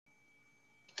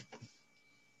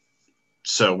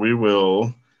So we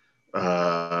will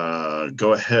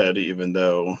go ahead, even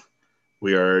though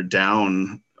we are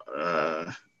down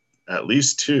at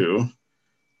least 2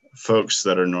 folks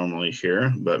that are normally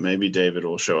here, but maybe David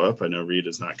will show up. I know Reed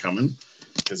is not coming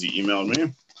because he emailed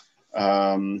me.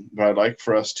 But I'd like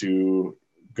for us to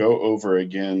go over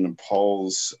again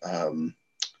Paul's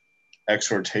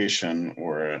exhortation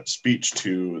or speech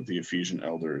to the Ephesian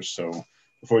elders. So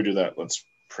before we do that, let's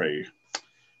pray.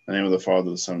 In the name of the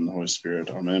Father, the Son, and the Holy Spirit.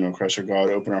 Amen. O Christ our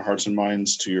God, open our hearts and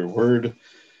minds to your word.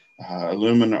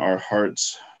 Illumine our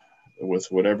hearts with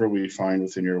whatever we find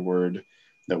within your word,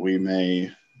 that we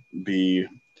may be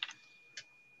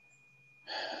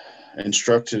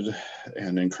instructed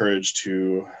and encouraged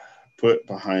to put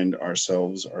behind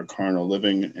ourselves our carnal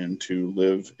living and to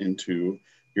live into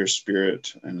your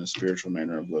spirit and the spiritual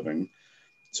manner of living,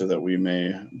 so that we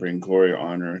may bring glory,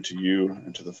 honor to you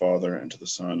and to the Father and to the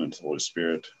Son and to the Holy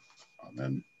Spirit.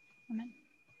 Amen. Amen.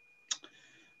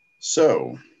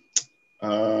 So,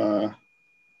 do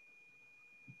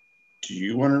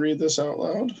you want to read this out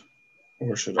loud,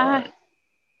 or should I?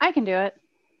 I can do it.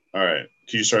 All right.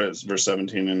 Can you start at verse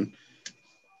 17 and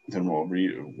then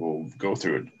we'll go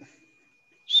through it.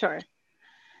 Sure.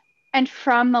 And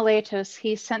from Miletus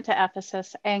he sent to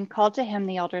Ephesus and called to him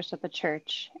the elders of the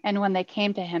church. And when they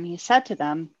came to him, he said to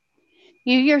them,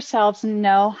 "You yourselves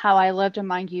know how I lived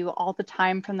among you all the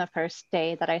time from the first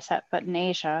day that I set foot in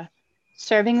Asia,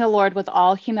 serving the Lord with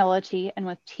all humility and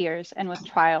with tears and with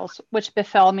trials, which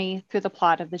befell me through the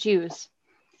plot of the Jews.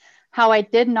 How I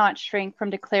did not shrink from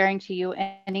declaring to you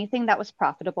anything that was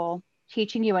profitable,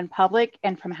 teaching you in public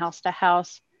and from house to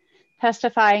house,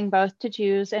 testifying both to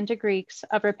Jews and to Greeks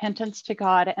of repentance to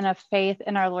God and of faith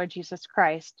in our Lord Jesus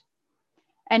Christ.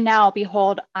 And now,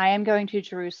 behold, I am going to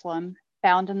Jerusalem,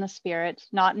 bound in the Spirit,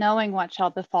 not knowing what shall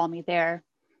befall me there,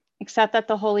 except that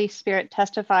the Holy Spirit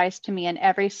testifies to me in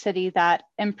every city that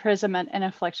imprisonment and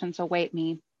afflictions await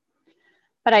me.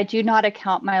 But I do not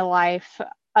account my life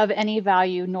of any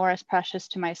value nor as precious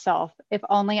to myself, if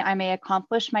only I may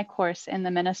accomplish my course in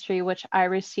the ministry which I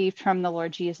received from the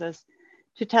Lord Jesus,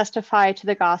 to testify to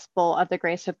the gospel of the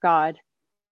grace of God.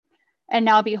 And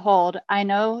now behold, I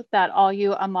know that all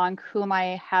you among whom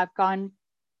I have gone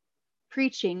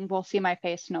preaching will see my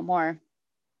face no more.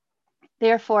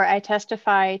 Therefore I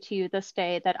testify to you this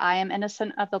day that I am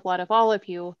innocent of the blood of all of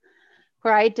you,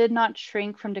 for I did not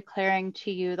shrink from declaring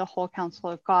to you the whole counsel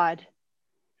of God.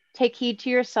 Take heed to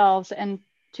yourselves and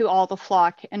to all the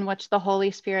flock in which the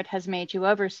Holy Spirit has made you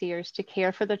overseers, to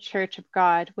care for the church of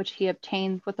God, which he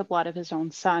obtained with the blood of his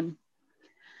own Son.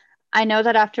 I know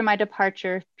that after my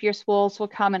departure, fierce wolves will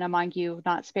come in among you,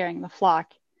 not sparing the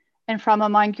flock. And from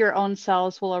among your own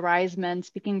selves will arise men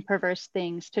speaking perverse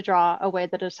things to draw away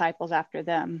the disciples after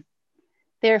them.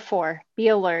 Therefore, be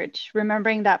alert,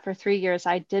 remembering that for 3 years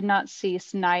I did not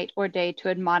cease night or day to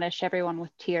admonish everyone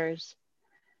with tears.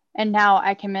 And now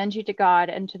I commend you to God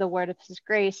and to the word of his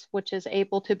grace, which is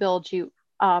able to build you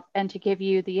up and to give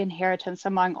you the inheritance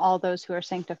among all those who are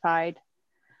sanctified.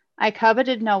 I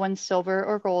coveted no one's silver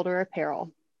or gold or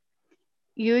apparel.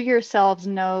 You yourselves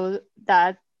know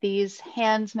that these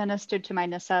hands ministered to my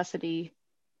necessities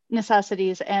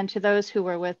and to those who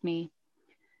were with me.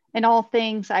 In all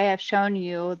things I have shown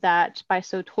you that by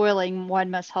so toiling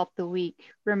one must help the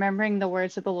weak, remembering the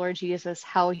words of the Lord Jesus,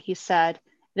 how he said,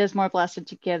 "It is more blessed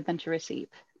to give than to receive."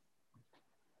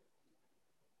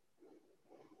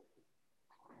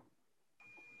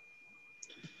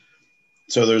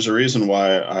 So there's a reason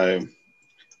why I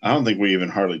don't think we even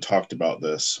hardly talked about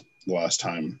this the last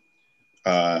time.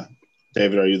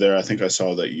 David, are you there? I think I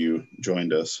saw that you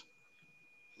joined us.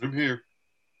 I'm here.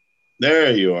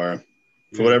 There you are.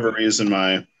 For whatever reason,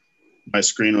 my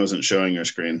screen wasn't showing your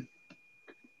screen.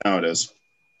 Now it is.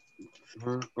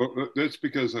 That's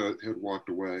because I had walked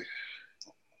away.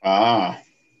 Ah.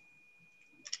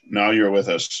 Now you're with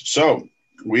us. So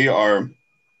we are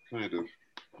kind of.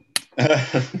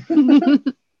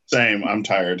 Same. I'm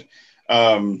tired.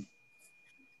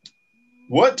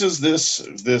 What does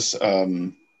this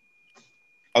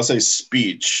I'll say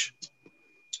speech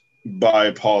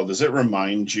by Paul, does it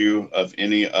remind you of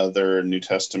any other New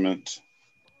Testament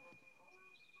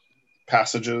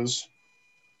passages?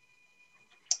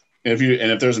 And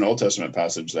if there's an Old Testament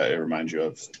passage that it reminds you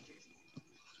of,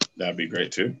 that'd be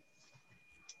great too.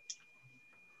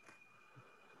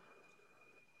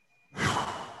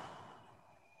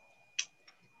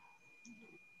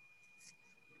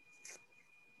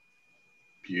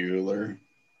 Bueller.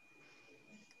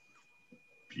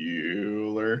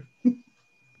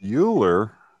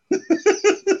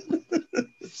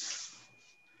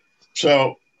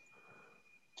 So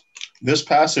this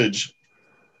passage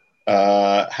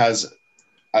has,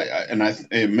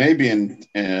 it may be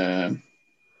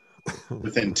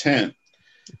with intent.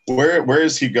 Where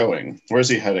is he going? Where is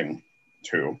he heading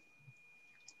to?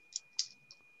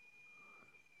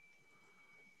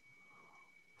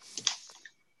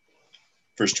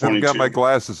 Verse 22. I haven't got my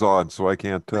glasses on, so I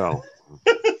can't tell.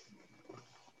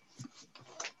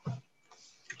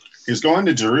 He's going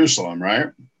to Jerusalem,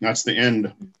 right? That's the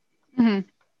end. Mhm.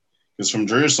 Because from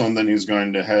Jerusalem, then he's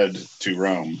going to head to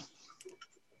Rome.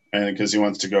 And because he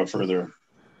wants to go further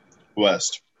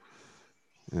west.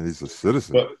 And he's a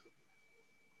citizen. But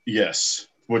yes,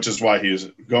 which is why he's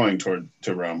going to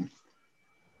Rome.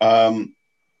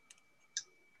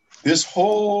 This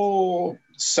whole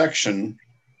section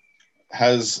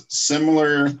has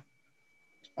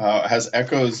has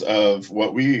echoes of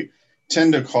what we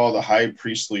tend to call the high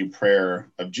priestly prayer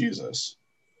of Jesus.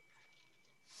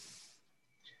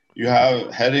 You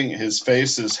have his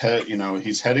face is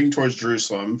he's heading towards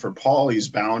Jerusalem. For Paul, he's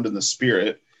bound in the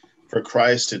spirit. For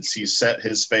Christ, he set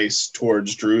his face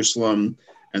towards Jerusalem,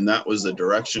 and that was the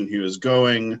direction he was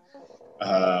going.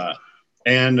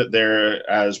 And there,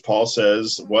 as Paul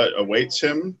says, what awaits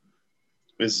him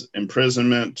is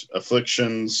imprisonment,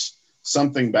 afflictions.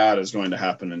 Something bad is going to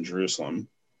happen in Jerusalem.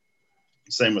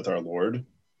 Same with our Lord.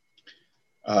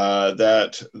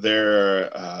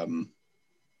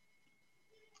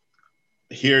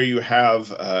 Here you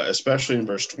have, especially in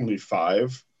verse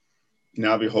 25,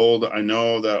 now behold, I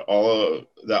know that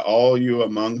all you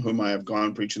among whom I have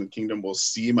gone preaching the kingdom will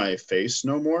see my face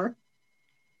no more,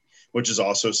 which is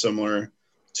also similar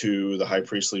to the high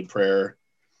priestly prayer,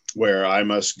 where I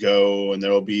must go and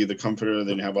there will be the comforter,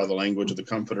 then you have all the language of the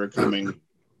comforter coming.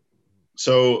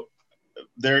 So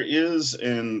there is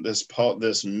in this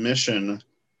mission,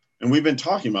 and we've been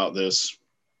talking about this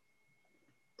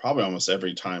probably almost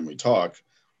every time we talk,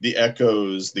 the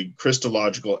echoes, the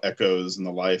Christological echoes in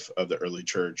the life of the early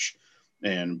church,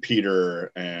 and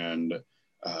Peter and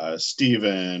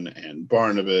Stephen and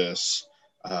Barnabas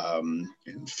and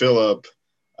Philip.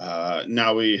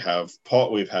 Now we have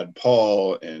Paul. We've had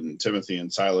Paul and Timothy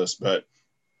and Silas, but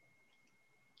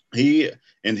he,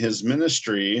 in his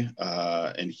ministry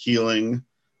and healing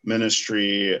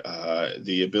ministry,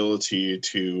 the ability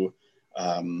to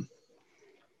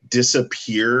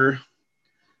disappear,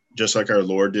 just like our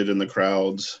Lord did in the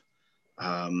crowds.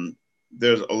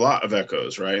 There's a lot of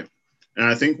echoes, right? And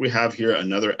I think we have here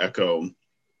another echo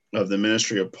of the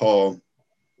ministry of Paul,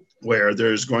 where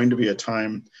there's going to be a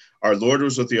time. Our Lord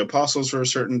was with the apostles for a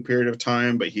certain period of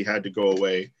time, but he had to go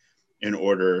away in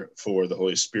order for the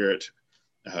Holy Spirit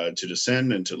to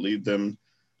descend and to lead them.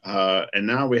 And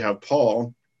now we have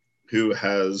Paul, who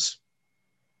has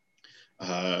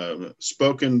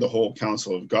spoken the whole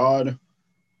counsel of God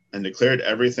and declared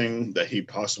everything that he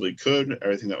possibly could,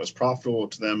 everything that was profitable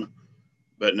to them.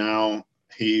 But now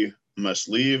he must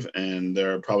leave, and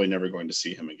they're probably never going to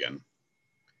see him again.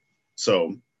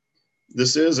 So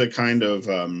this is a kind of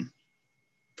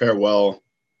farewell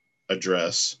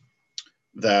address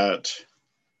that,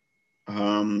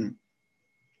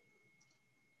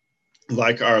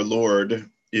 like our Lord,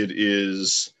 it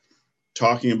is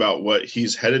talking about what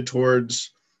he's headed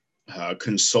towards,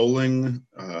 consoling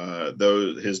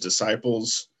his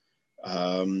disciples,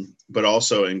 but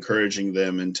also encouraging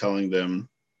them and telling them,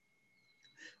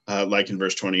 like in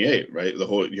verse 28, right?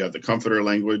 You have the comforter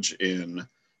language in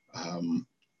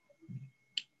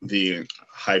the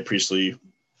high priestly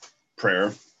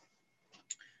prayer,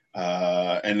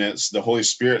 and it's the Holy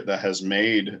Spirit that has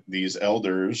made these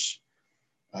elders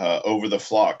over the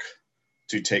flock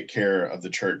to take care of the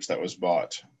church that was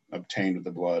obtained with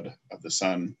the blood of the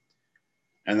Son,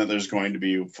 and that there's going to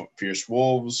be fierce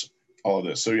wolves, all of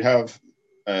this. So you have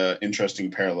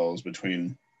interesting parallels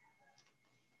between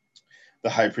the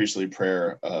high priestly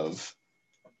prayer of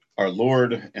our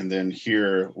Lord, and then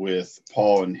here with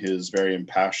Paul and his very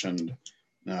impassioned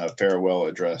farewell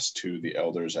address to the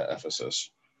elders at Ephesus.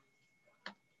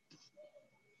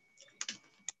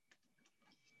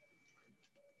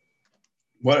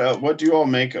 What do you all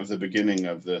make of the beginning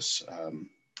of this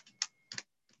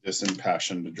this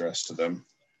impassioned address to them,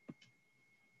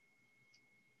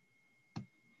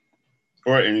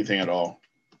 or anything at all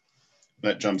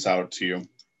that jumps out to you?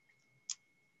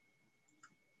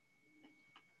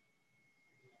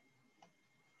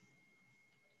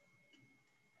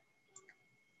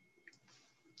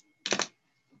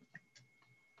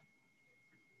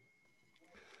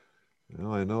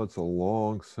 Well, I know it's a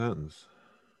long sentence.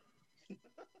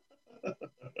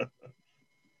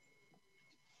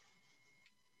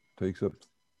 Takes up.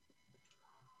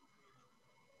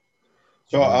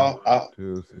 So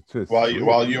while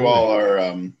you all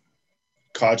are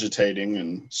cogitating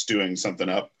and stewing something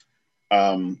up.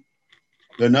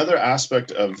 Another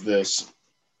aspect of this,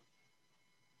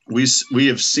 we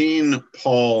have seen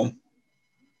Paul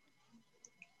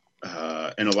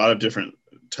in a lot of different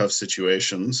tough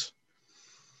situations,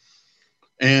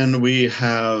 and we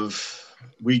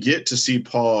get to see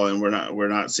Paul, and we're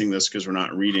not seeing this because we're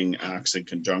not reading Acts in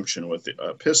conjunction with the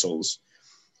epistles.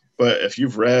 But if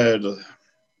you've read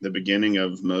the beginning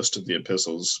of most of the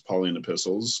epistles, Pauline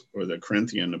epistles or the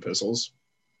Corinthian epistles,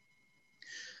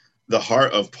 the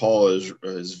heart of Paul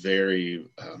is very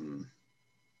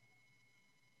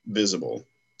visible.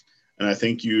 And I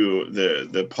think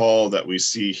the Paul that we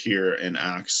see here in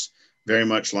Acts very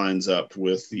much lines up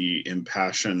with the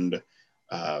impassioned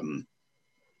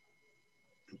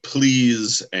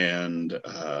pleas and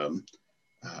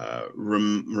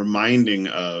reminding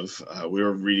of. We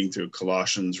were reading through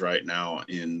Colossians right now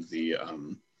in the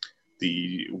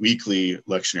weekly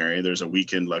lectionary. There's a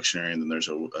weekend lectionary, and then there's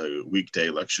a weekday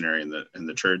lectionary in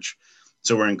the church.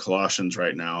 So we're in Colossians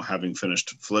right now, having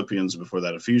finished Philippians, before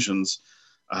that Ephesians.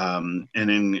 And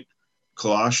in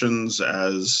Colossians,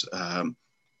 as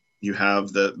you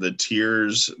have the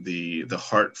tears, the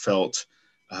heartfelt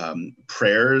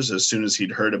prayers. As soon as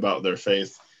he'd heard about their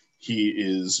faith, he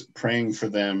is praying for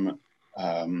them.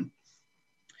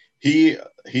 He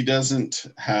doesn't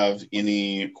have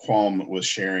any qualm with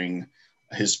sharing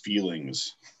his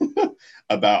feelings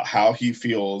about how he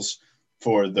feels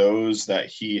for those that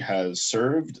he has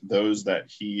served, those that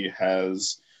he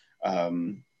has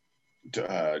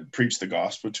preached the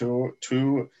gospel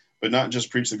to, but not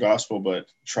just preach the gospel,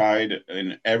 but tried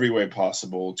in every way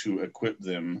possible to equip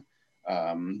them,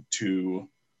 to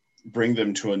bring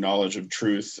them to a knowledge of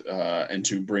truth, and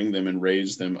to bring them and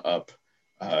raise them up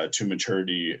to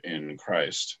maturity in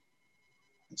Christ.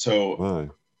 So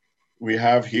we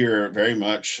have here very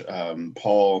much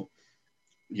Paul,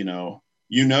 you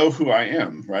know who I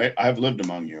am, right? I've lived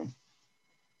among you.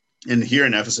 And here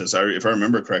in Ephesus, if I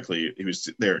remember correctly, he was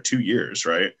there 2 years,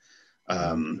 right?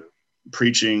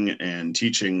 Preaching and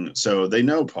teaching. So they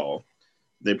know Paul.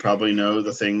 They probably know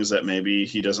the things that maybe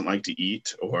he doesn't like to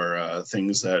eat, or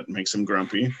things that makes him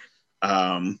grumpy.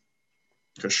 Because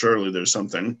surely there's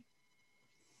something.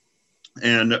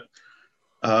 And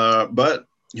but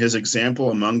his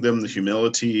example among them, the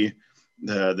humility,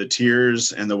 the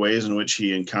tears, and the ways in which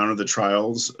he encountered the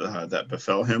trials that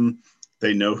befell him,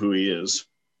 they know who he is.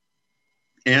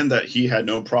 And that he had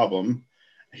no problem.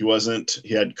 He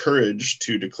had courage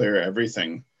to declare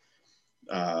everything.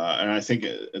 And I think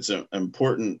it's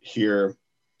important here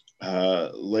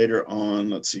later on.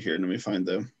 Let's see here. Let me find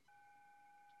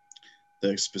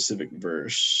the specific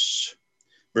verse.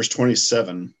 Verse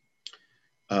 27.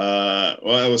 Well,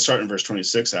 I will start in verse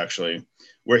 26, actually,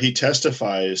 where he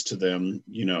testifies to them.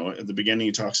 At the beginning,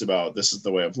 he talks about, this is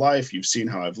the way of life. You've seen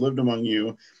how I've lived among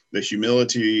you, the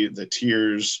humility, the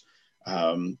tears.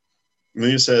 And then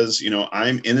he says,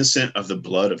 I'm innocent of the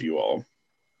blood of you all.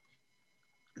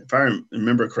 If I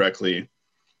remember correctly,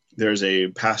 there's a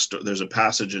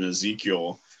passage in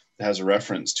Ezekiel that has a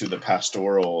reference to the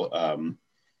pastoral,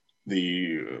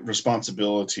 the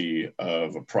responsibility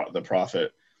of the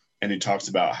prophet. And he talks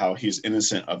about how he's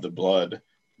innocent of the blood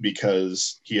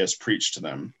because he has preached to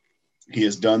them. He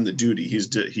has done the duty. He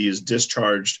has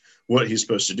discharged what he's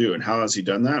supposed to do. And how has he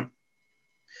done that?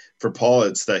 For Paul,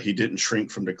 it's that he didn't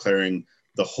shrink from declaring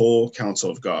the whole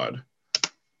counsel of God.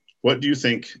 What do you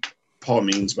think Paul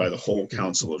means by the whole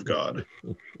counsel of God?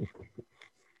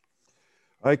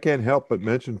 I can't help but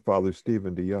mention Father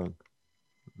Stephen DeYoung.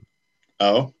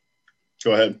 Oh,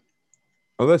 go ahead.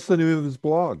 Oh, that's the name of his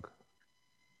blog.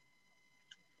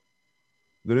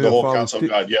 The whole counsel of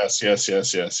God. Yes. So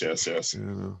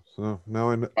now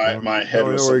I know. My head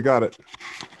was. I know where he got it.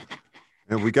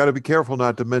 And we got to be careful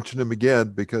not to mention him again,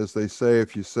 because they say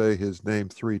if you say his name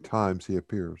 3 times, he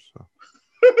appears. So.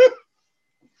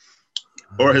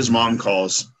 Or his mom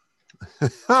calls.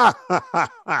 Have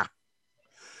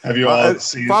you all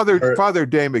seen Father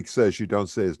Damick says you don't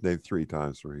say his name 3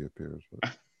 times or he appears.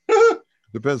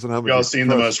 Depends on how much. Y'all seen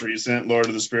the most recent Lord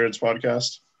of the Spirits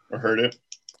podcast or heard it?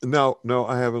 No,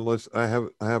 I haven't listened. I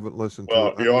haven't listened to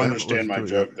it. Well, you'll understand my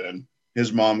joke then.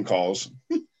 His mom calls.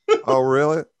 Oh,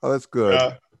 really? Oh, that's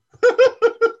good.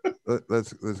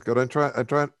 That's good. I'm trying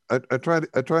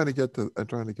to get to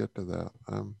that.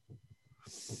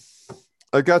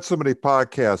 I've got so many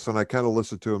podcasts, and I kind of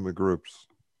listen to them in groups.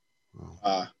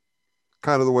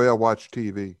 Kind of the way I watch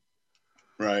TV.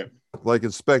 Right. Like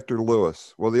Inspector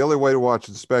Lewis. Well, the only way to watch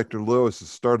Inspector Lewis is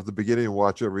start at the beginning and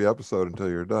watch every episode until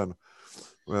you're done.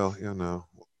 Well,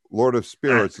 Lord of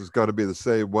Spirits is going to be the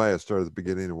same way. I started at the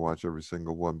beginning and watch every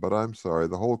single one, but I'm sorry,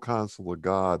 the whole counsel of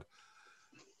God.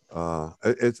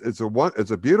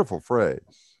 It's a beautiful phrase.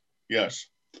 Yes.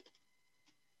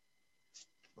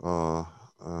 And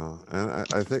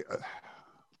I think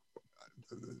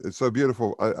it's so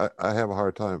beautiful. I have a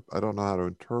hard time. I don't know how to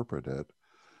interpret it.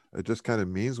 It just kind of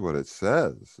means what it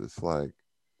says. It's like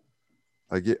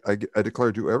I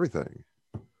declare to you everything.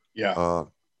 Yeah.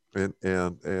 And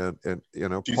you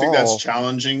know, Do you Paul, think that's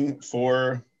challenging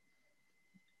for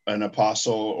an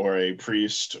apostle or a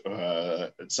priest,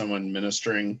 someone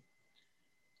ministering,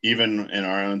 even in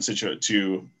our own situation,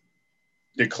 to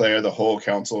declare the whole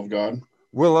counsel of God?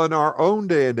 well, in our own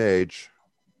day and age,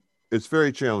 it's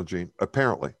very challenging,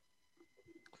 apparently.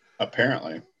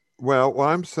 Apparently. Well, what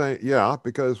I'm saying, yeah,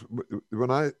 because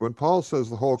when Paul says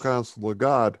the whole counsel of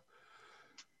God,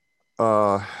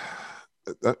 I'm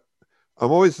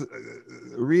always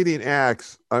reading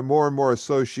Acts. I more and more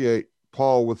associate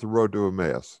Paul with the road to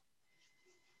Emmaus.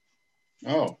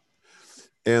 Oh.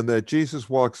 And that Jesus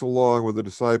walks along with the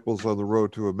disciples on the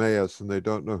road to Emmaus, and they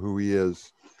don't know who he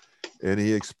is. And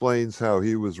he explains how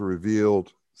he was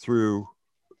revealed through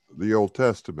the Old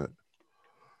Testament.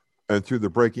 And through the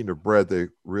breaking of bread, they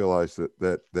realize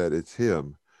that it's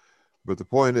him. But the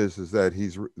point is that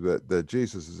that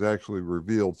Jesus is actually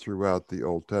revealed throughout the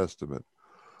Old Testament.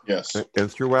 Yes.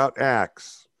 And throughout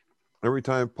Acts. Every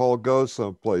time Paul goes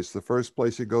someplace, the first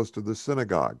place he goes to the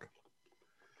synagogue.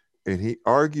 And he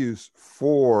argues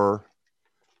for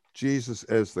Jesus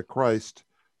as the Christ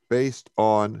based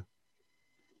on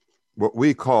what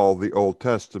we call the Old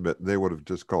Testament. They would have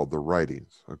just called the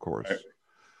writings, of course. Right.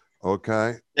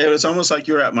 Okay. It was almost like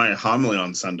you were at my homily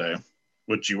on Sunday,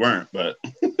 which you weren't, but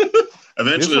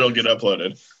eventually it'll get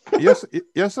uploaded.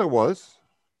 Yes, I was.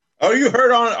 Oh, you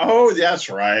heard on? Oh, that's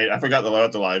right. I forgot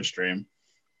about the live stream.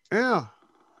 Yeah.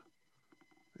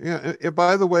 Yeah. And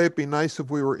by the way, it'd be nice if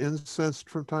we were incensed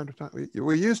from time to time.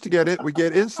 We used to get it. We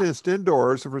get incensed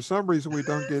indoors, and for some reason we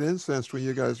don't get incensed when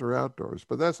you guys are outdoors.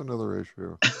 But that's another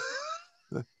issue.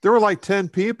 There were like 10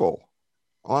 people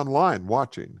online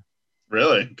watching.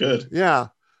 Really? Good. Yeah.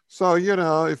 So, you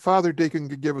know, if Father Deacon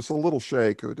could give us a little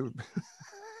shake, I'll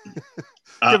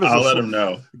let him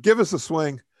know. Give us a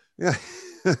swing. Yeah.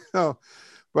 No,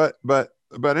 but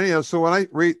anyhow, so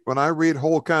when I read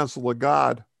whole counsel of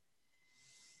God,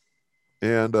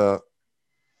 and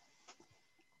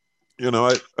you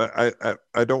know, I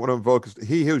don't want to invoke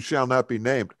he who shall not be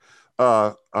named.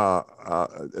 That's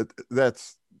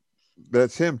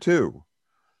him too.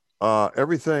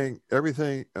 Everything,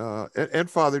 and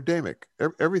Father Damick,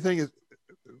 everything is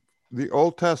the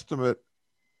Old Testament.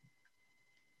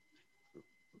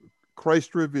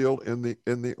 Christ revealed in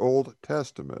the Old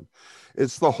Testament.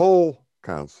 It's the whole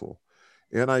counsel.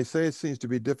 And I say it seems to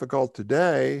be difficult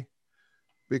today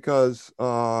because,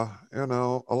 you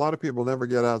know, a lot of people never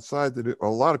get outside the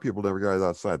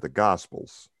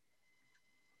Gospels.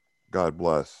 God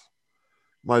bless.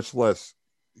 Much less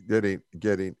getting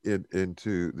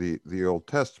into the Old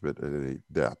Testament in any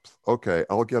depth. Okay,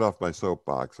 I'll get off my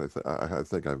soapbox. I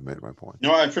think I've made my point.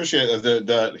 No, I appreciate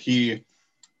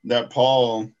that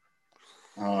Paul,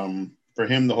 for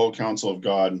him, the whole counsel of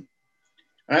God.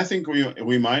 And I think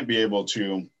we might be able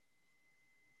to,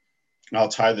 I'll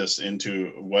tie this into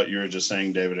what you were just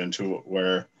saying, David, into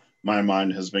where my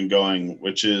mind has been going,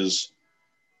 which is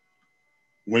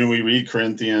when we read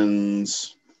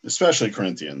Corinthians, especially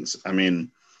Corinthians, I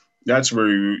mean, that's where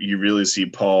you really see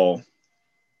Paul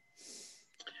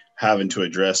having to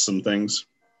address some things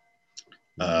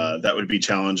that would be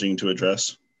challenging to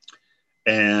address.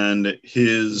 And he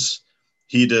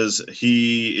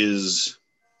is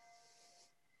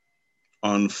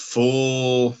on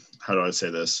full, how do I say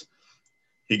this?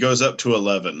 He goes up to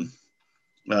 11.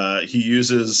 He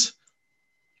uses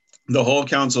the whole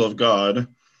counsel of God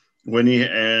when he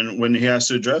has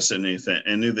to address any of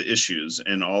the issues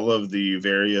and all of the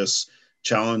various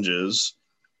challenges.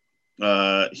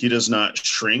 He does not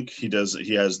shrink. He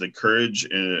has the courage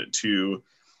to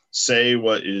say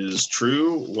what is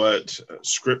true, what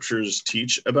scriptures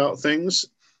teach about things,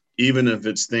 even if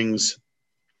it's things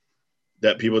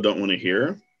that people don't want to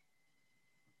hear.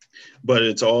 But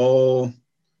it's all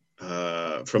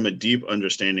from a deep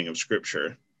understanding of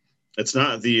scripture. It's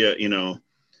not the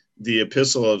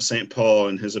epistle of St. Paul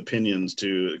and his opinions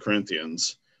to the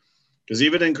Corinthians. Because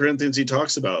even in Corinthians, he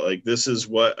talks about, like, this is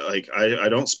what, like, I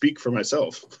don't speak for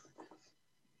myself.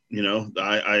 You know,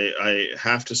 I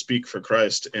have to speak for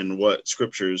Christ and what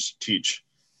scriptures teach.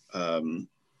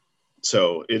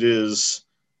 So it is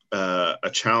a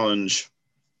challenge.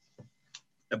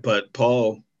 But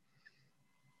Paul,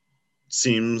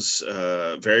 seems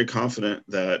very confident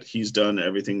that he's done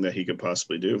everything that he could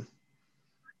possibly do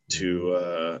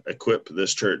to equip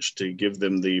this church, to give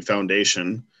them the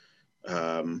foundation,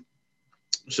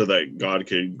 so that God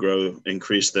could grow,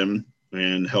 increase them,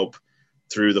 and help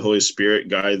through the Holy Spirit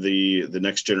guide the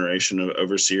next generation of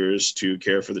overseers to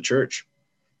care for the church.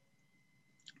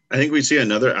 I think we see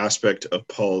another aspect of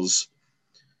Paul's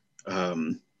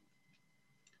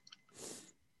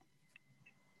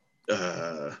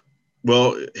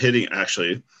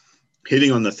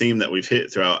hitting on the theme that we've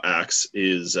hit throughout Acts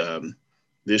is the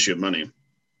issue of money.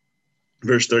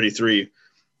 Verse 33,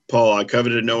 Paul, I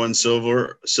coveted no one's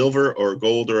silver or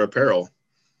gold or apparel,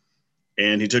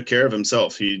 and he took care of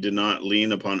himself. He did not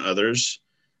lean upon others.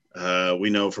 We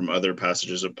know from other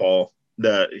passages of Paul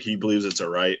that he believes it's a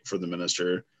right for the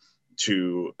minister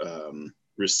to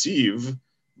receive,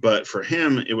 but for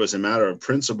him, it was a matter of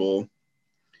principle,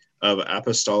 of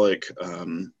apostolic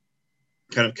kind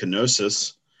of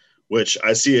kenosis, which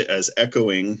I see it as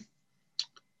echoing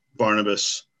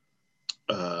Barnabas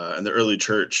and the early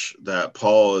church, that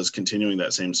Paul is continuing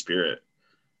that same spirit.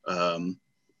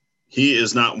 He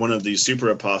is not one of these super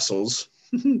apostles,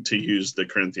 to use the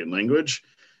Corinthian language,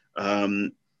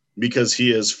 because he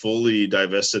has fully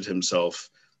divested himself.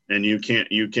 And you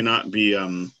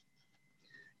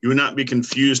would not be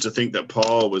confused to think that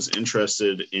Paul was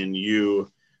interested in you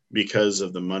because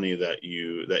of the money that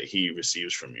he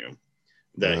receives from you,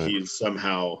 that he's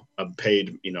somehow a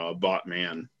paid, a bought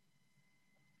man.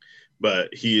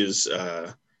 But he is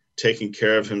taking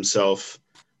care of himself,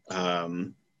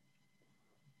 not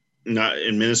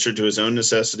administered to his own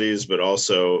necessities, but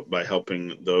also by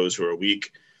helping those who are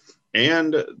weak.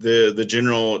 And the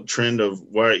general trend of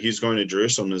why he's going to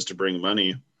Jerusalem is to bring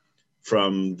money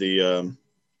from the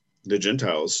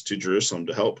Gentiles to Jerusalem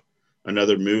to help.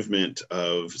 Another movement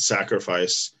of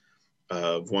sacrifice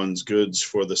of one's goods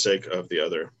for the sake of the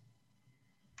other.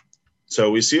 So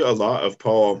we see a lot of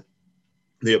Paul,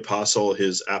 the apostle,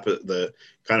 the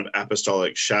kind of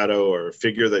apostolic shadow or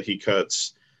figure that he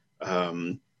cuts,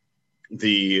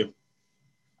 the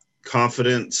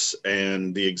confidence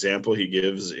and the example he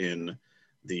gives in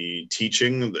the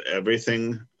teaching,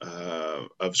 everything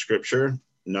of Scripture,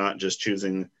 not just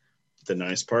choosing the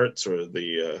nice parts or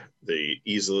the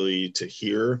easy to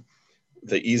hear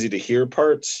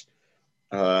parts,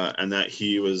 and that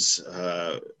he was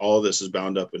all of this is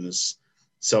bound up in his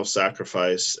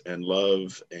self-sacrifice and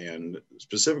love, and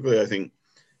specifically, I think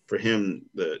for him,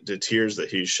 the tears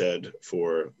that he shed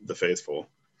for the faithful.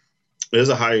 It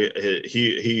is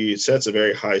he sets a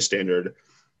very high standard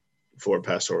for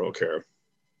pastoral care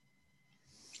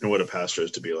and what a pastor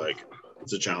is to be like.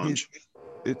 It's a challenge.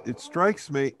 It strikes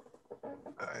me,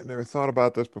 I never thought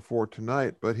about this before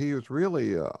tonight, but he was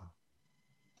really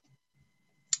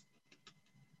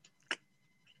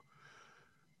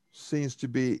seems to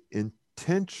be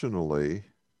intentionally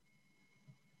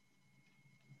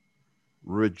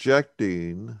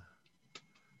rejecting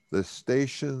the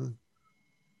station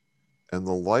and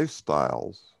the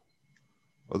lifestyles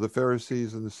of the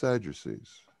Pharisees and the Sadducees.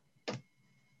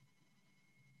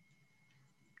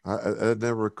 It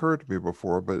never occurred to me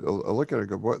before, but I look at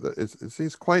it and go, it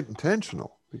seems quite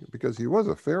intentional, because he was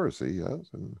a Pharisee,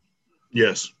 yes, and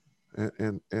yes,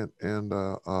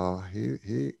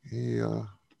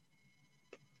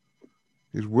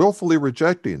 he's willfully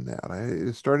rejecting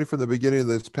that. Starting from the beginning of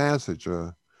this passage,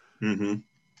 mm-hmm.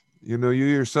 You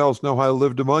yourselves know how I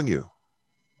lived among you.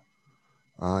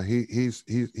 He's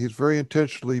very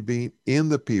intentionally being in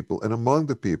the people and among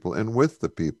the people and with the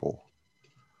people.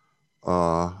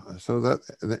 So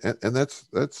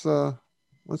that's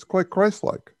quite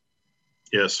Christ-like.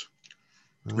 Yes.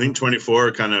 I think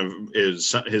 24 kind of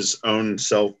is his own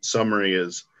self summary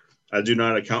is, I do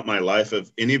not account my life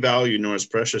of any value nor as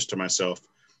precious to myself,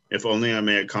 if only I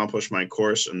may accomplish my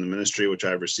course in the ministry which I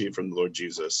have received from the Lord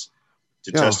Jesus,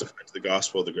 to testify to the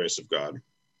gospel of the grace of God.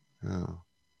 Yeah.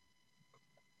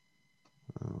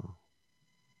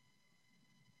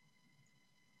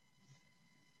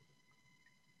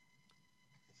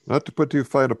 Not to put too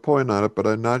fine a point on it, but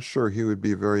I'm not sure he would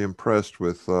be very impressed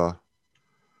with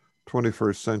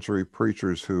 21st century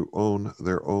preachers who own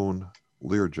their own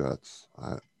Learjets.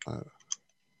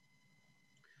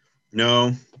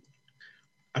 No,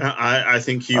 I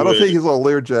think he I don't think he's a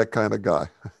Learjet kind of guy.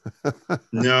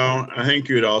 No, I think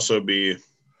he would also be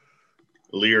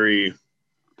leery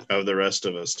of the rest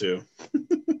of us too.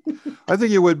 I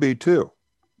think he would be too.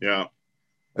 Yeah.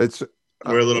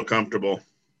 We're a little comfortable.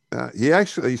 He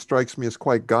actually strikes me as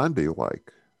quite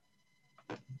Gandhi-like.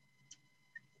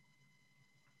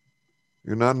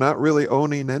 You're not really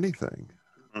owning anything,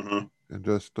 uh-huh. and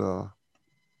just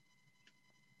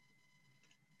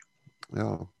Yeah.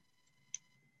 Are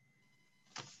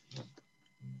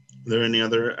there any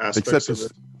other aspects of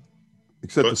it?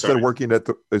 Except instead of working at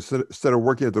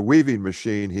the weaving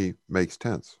machine, he makes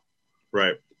tents.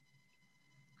 Right.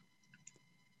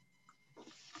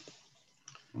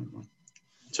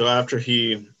 So after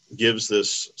he gives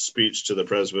this speech to the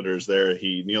presbyters there,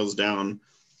 he kneels down,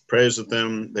 prays with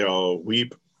them. They all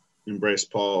weep, embrace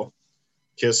Paul,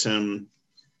 kiss him,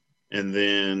 and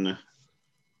then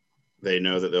they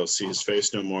know that they'll see his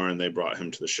face no more, and they brought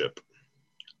him to the ship.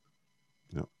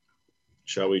 Yep.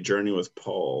 Shall we journey with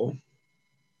Paul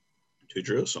to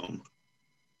Jerusalem?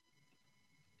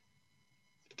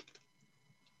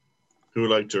 Who would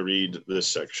like to read this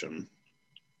section?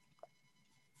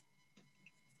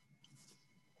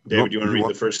 David, you want to read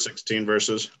the first 16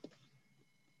 verses?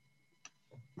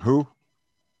 Who?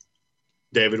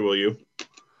 David, will you?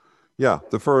 Yeah,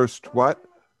 the first what?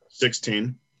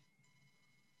 16.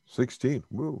 16.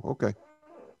 Woo, okay.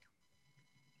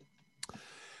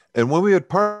 And when we had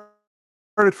parted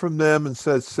from them and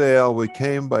set sail, we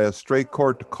came by a straight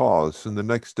court to Cos, and the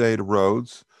next day to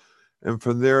Rhodes, and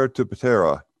from there to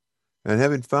Patara. And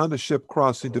having found a ship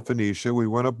crossing to Phoenicia, we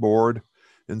went aboard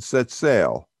and set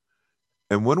sail.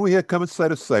 And when we had come in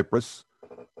sight of Cyprus,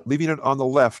 leaving it on the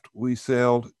left, we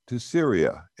sailed to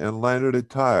Syria and landed at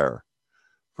Tyre,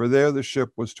 for there the ship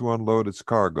was to unload its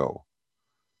cargo.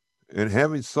 And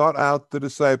having sought out the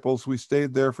disciples, we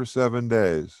stayed there for 7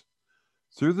 days.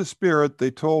 Through the Spirit,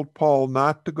 they told Paul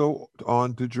not to go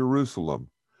on to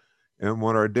Jerusalem. And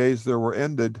when our days there were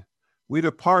ended, we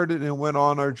departed and went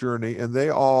on our journey, and they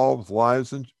all, with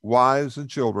wives and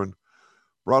children,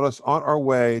 brought us on our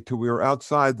way till we were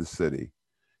outside the city.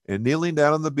 And kneeling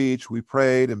down on the beach, we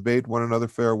prayed and bade one another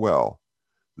farewell.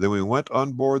 Then we went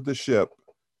on board the ship,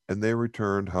 and they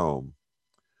returned home.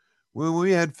 When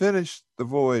we had finished the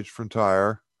voyage from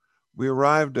Tyre, we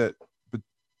arrived at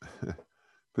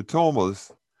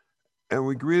Ptolemais, and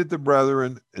we greeted the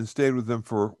brethren and stayed with them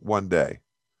for 1 day.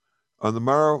 On the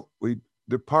morrow, we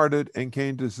departed and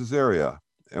came to Caesarea,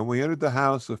 and we entered the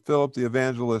house of Philip the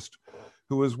evangelist,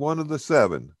 who was one of the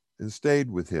 7, and stayed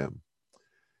with him.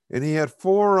 And he had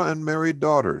 4 unmarried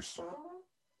daughters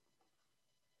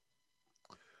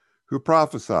who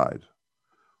prophesied.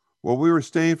 While we were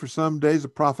staying for some days, a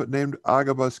prophet named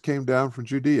Agabus came down from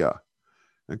Judea.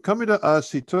 And coming to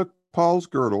us, he took Paul's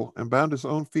girdle and bound his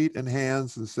own feet and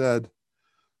hands and said,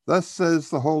 "Thus says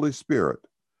the Holy Spirit,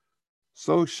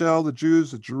 so shall the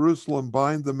Jews at Jerusalem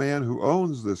bind the man who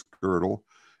owns this girdle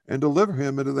and deliver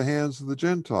him into the hands of the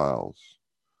Gentiles."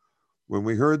 When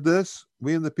we heard this,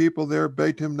 we and the people there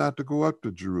begged him not to go up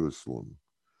to Jerusalem.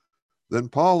 Then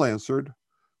Paul answered,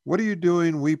 "What are you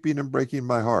doing, weeping and breaking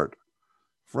my heart?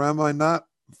 For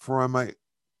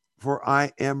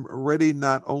I am ready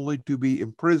not only to be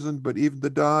imprisoned, but even to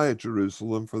die at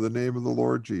Jerusalem for the name of the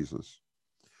Lord Jesus."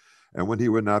 And when he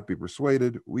would not be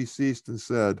persuaded, we ceased and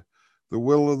said, "The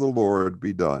will of the Lord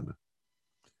be done."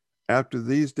 After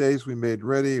these days we made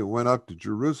ready and went up to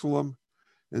Jerusalem,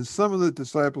 and some of the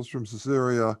disciples from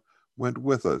Caesarea went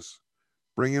with us,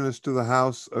 bringing us to the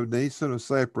house of Nason of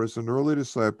Cyprus, an early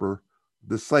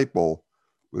disciple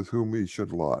with whom we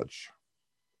should lodge.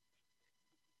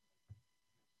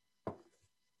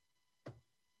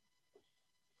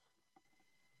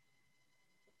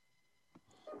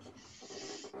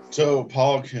 So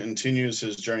Paul continues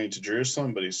his journey to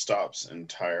Jerusalem, but he stops in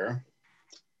Tyre.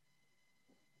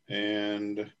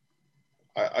 And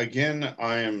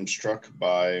I am struck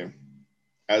by,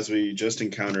 as we just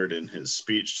encountered in his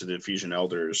speech to the Ephesian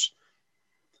elders,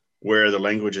 where the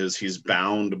language is he's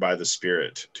bound by the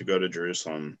Spirit to go to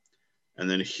Jerusalem. And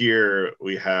then here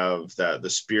we have that the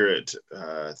Spirit,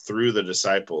 through the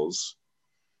disciples,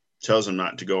 tells him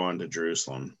not to go on to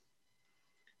Jerusalem.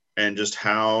 And just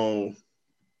how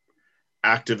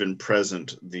active and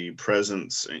present the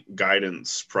presence,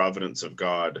 guidance, providence of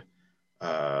God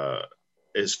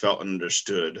is felt and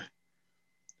understood.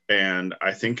 And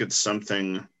I think it's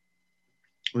something,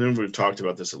 I think we've talked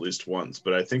about this at least once,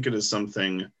 but I think it is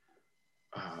something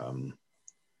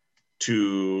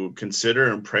to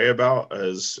consider and pray about,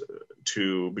 because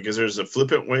there's a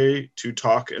flippant way to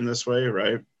talk in this way,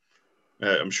 right?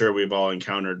 I'm sure we've all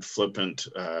encountered flippant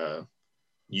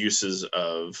uses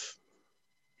of,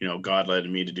 God led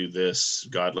me to do this,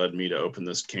 God led me to open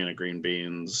this can of green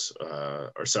beans,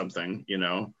 or something,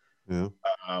 Yeah.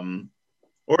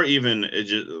 Or even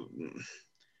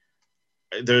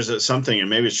there's something, and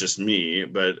maybe it's just me,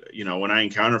 but when I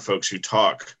encounter folks who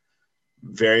talk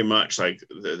very much like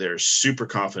they're super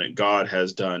confident God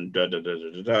has done da da da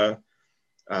da da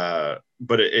da,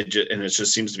 but it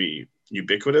just seems to be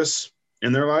ubiquitous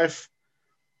in their life.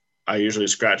 I usually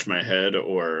scratch my head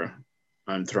or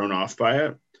I'm thrown off by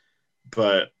it.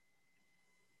 But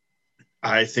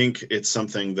I think it's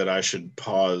something that I should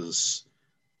pause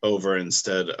over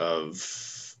instead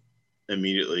of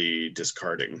immediately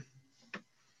discarding.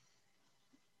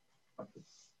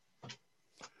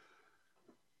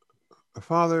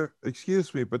 Father,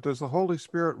 excuse me, but does the Holy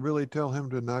Spirit really tell him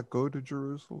to not go to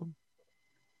Jerusalem?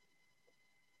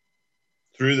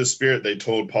 Through the Spirit, they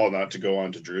told Paul not to go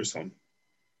on to Jerusalem.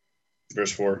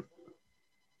 Verse 4.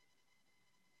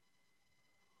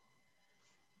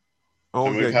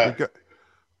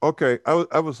 Okay,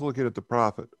 I was looking at the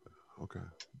prophet. Okay.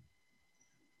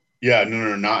 Yeah,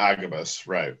 no, not Agabus,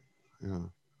 right? Yeah,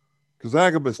 because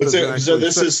Agabus doesn't actually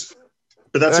say.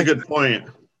 But that's a good point.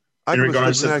 Agabus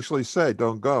doesn't actually say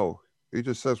don't go. He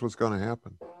just says what's going to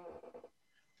happen.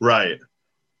 Right.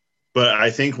 But I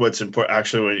think what's important,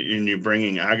 actually, when you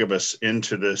bringing Agabus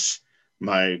into this,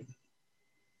 my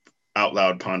out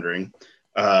loud pondering,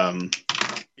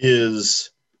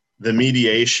 is the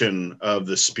mediation of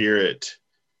the Spirit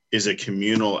is a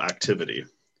communal activity.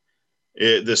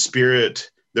 The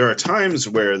Spirit, there are times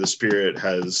where the Spirit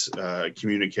has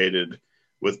communicated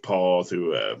with Paul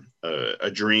through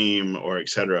a dream or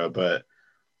etc. But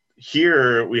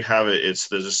here we have it. It's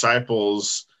the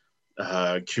disciples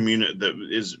that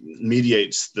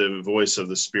mediates the voice of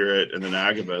the Spirit, and then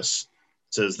Agabus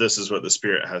says, "This is what the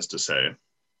Spirit has to say."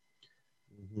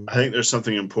 Mm-hmm. I think there's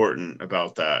something important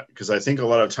about that, because I think a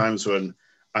lot of times when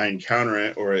I encounter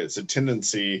it, or it's a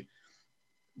tendency,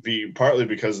 partly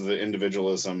because of the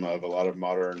individualism of a lot of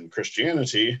modern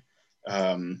Christianity,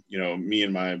 me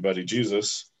and my buddy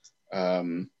Jesus,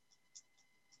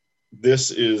 this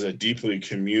is a deeply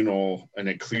communal and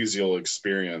ecclesial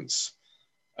experience,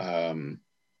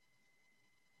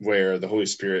 where the Holy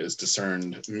Spirit is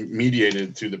discerned,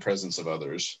 mediated through the presence of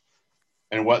others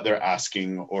and what they're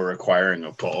asking or requiring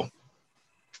of Paul.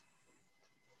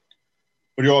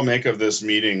 What do you all make of this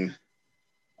meeting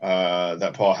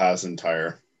that Paul has in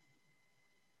Tyre?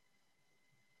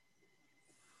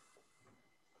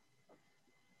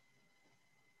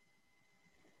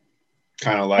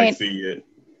 Kind of like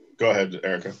go ahead,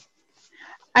 Erica.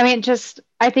 I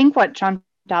think what jumped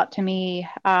out to me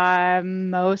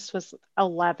most was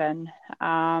 11.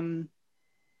 Kind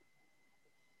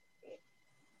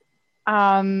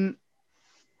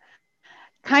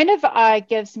of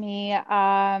gives me,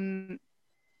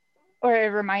 or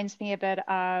it reminds me a bit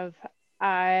of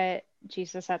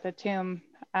Jesus at the tomb,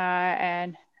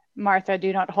 and Martha,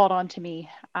 do not hold on to me.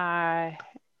 Or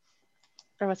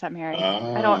was that Mary?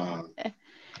 I don't.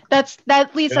 That's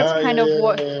kind of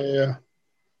what. Yeah.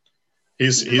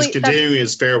 He's continuing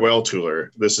his farewell to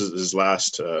her. This is his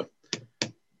last.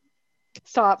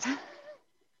 Stop.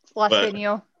 Last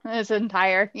venue. His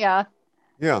entire. Yeah.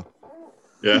 Yeah.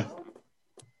 Yeah.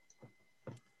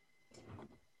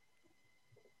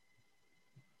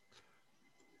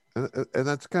 And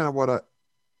that's kind of what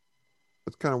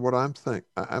I'm thinking.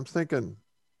 I'm thinking.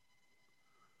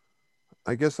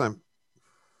 I guess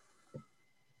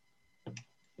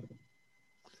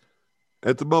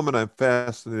at the moment I'm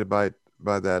fascinated by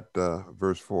that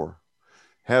verse 4.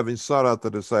 Having sought out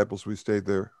the disciples, we stayed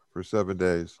there for 7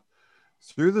 days.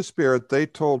 Through the Spirit, they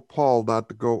told Paul not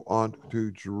to go on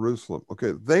to Jerusalem.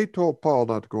 Okay, they told Paul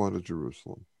not to go on to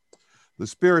Jerusalem. The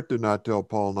Spirit did not tell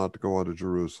Paul not to go on to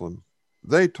Jerusalem.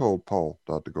 They told Paul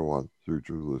not to go on through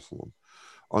Jerusalem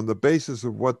on the basis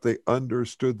of what they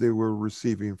understood they were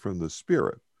receiving from the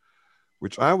Spirit,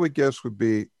 which I would guess would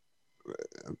be,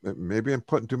 maybe I'm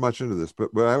putting too much into this,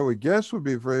 but what I would guess would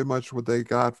be very much what they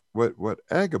got, what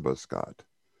Agabus got.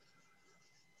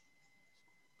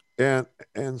 And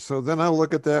so then I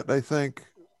look at that and I think,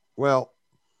 well,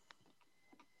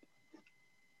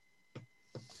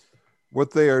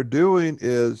 what they are doing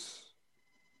is,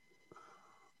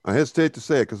 I hesitate to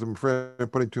say it because I'm afraid I'm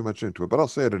putting too much into it, but I'll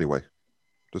say it anyway,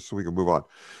 just so we can move on.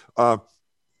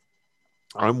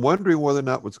 I'm wondering whether or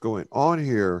not what's going on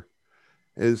here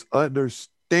is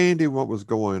understanding what was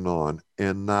going on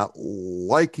and not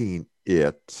liking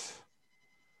it.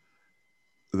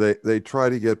 They try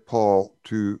to get Paul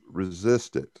to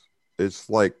resist it. It's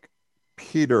like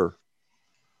Peter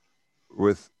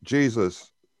with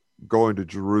Jesus going to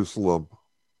Jerusalem,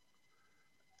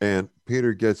 and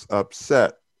Peter gets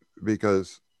upset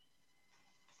because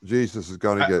Jesus is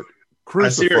going to get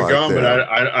crucified. I see where you're going, there.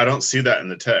 but I don't see that in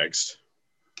the text.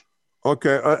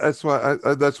 Okay, that's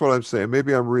what I'm saying.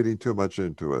 Maybe I'm reading too much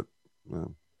into it. Yeah.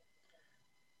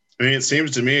 I mean, it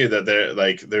seems to me that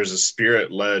there's a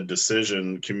Spirit-led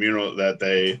decision, communal, that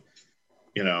they,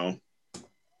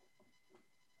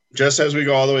 just as we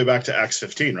go all the way back to Acts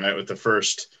 15, right, with the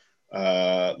first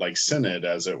like synod,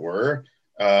 as it were,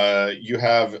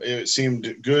 it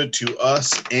seemed good to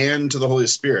us and to the Holy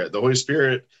Spirit. The Holy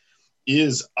Spirit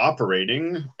is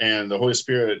operating, and the Holy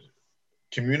Spirit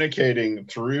communicating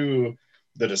through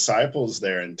the disciples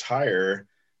their entire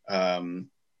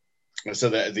so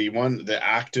that the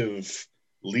active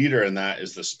leader in that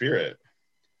is the Spirit.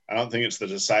 I don't think it's the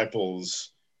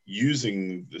disciples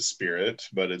using the Spirit,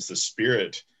 but it's the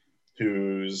Spirit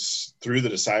who's through the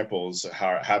disciples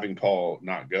having Paul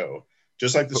not go.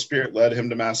 Just like the Spirit led him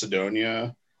to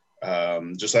Macedonia,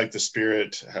 just like the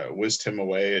Spirit whisked him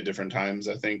away at different times.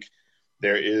 I think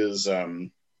there is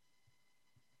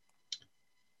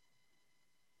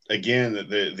again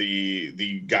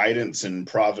the guidance and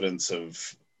providence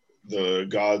of the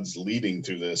God's leading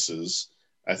through this is,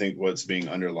 I think, what's being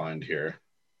underlined here.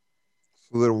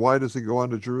 So then why does he go on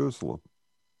to Jerusalem?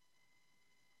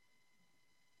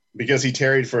 Because he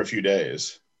tarried for a few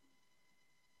days.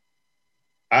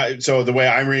 So the way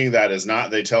I'm reading that is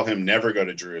not they tell him never go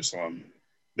to Jerusalem.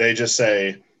 They just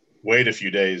say, wait a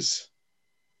few days.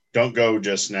 Don't go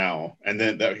just now. And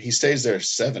then he stays there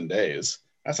 7 days.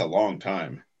 That's a long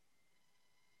time.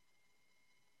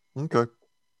 Okay.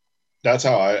 That's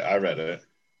how I read it.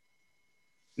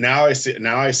 Now I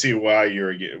see why you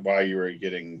were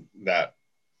getting that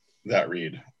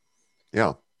read.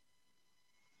 Yeah.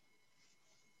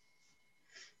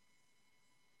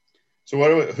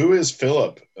 So who is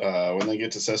Philip when they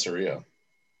get to Caesarea?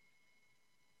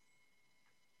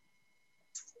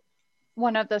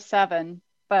 One of the seven,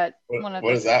 but what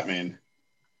does that mean?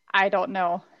 I don't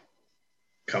know.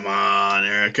 Come on,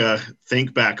 Erica.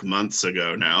 Think back months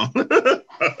ago now.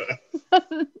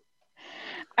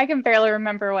 I can barely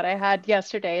remember what I had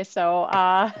yesterday, so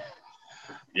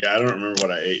yeah, I don't remember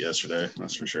what I ate yesterday,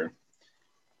 that's for sure. It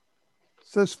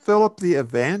says Philip the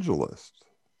evangelist.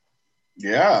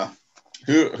 Yeah.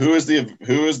 Who is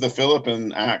the Philip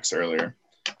in Acts earlier?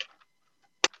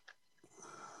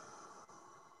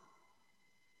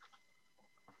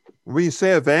 When you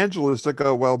say evangelist, I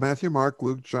go, well, Matthew, Mark,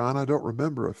 Luke, John, I don't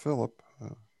remember a Philip.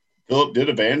 Philip did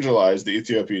evangelize the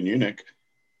Ethiopian eunuch.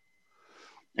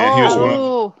 And he was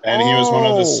one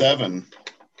of the seven.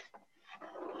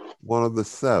 One of the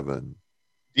seven.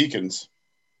 Deacons.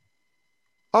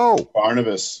 Oh.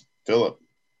 Barnabas, Philip.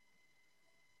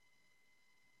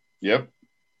 Yep.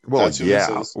 Well,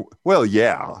 yeah. Well,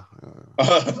 yeah.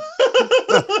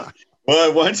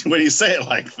 Well, when you say it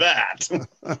like that.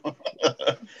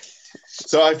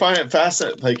 So I find it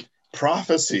fascinating, like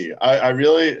prophecy.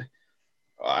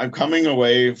 I'm coming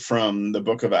away from the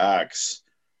book of Acts,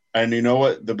 and you know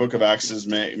what the book of Acts is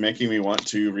making me want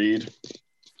to read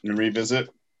and revisit?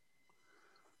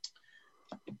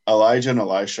 Elijah and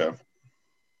Elisha.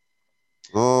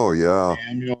 Oh, yeah.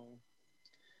 Samuel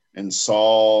and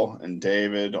Saul and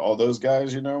David, all those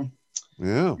guys, you know?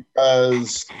 Yeah.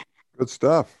 Because good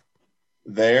stuff.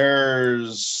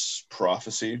 There's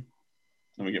prophecy.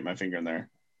 Let me get my finger in there.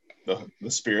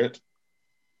 The Spirit.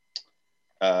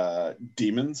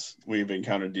 Demons. We've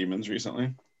encountered demons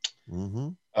recently.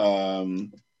 Mm-hmm.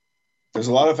 There's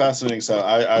a lot of fascinating stuff.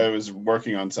 I was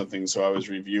working on something, so I was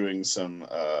reviewing some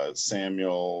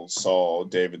Samuel, Saul,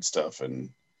 David stuff, and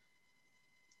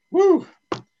woo!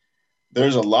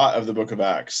 There's a lot of the book of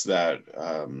Acts that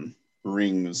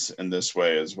rings in this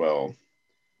way as well.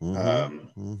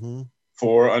 Mm-hmm.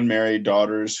 4 unmarried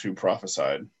daughters who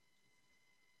prophesied.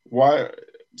 Why?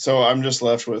 So I'm just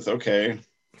left with, okay.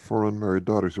 4 unmarried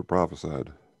daughters who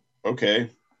prophesied. Okay.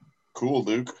 Cool,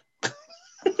 Luke.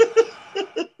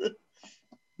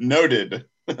 Noted.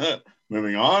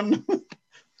 Moving on.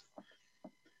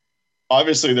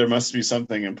 Obviously, there must be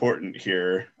something important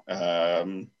here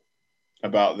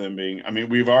about them being... I mean,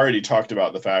 we've already talked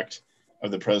about the fact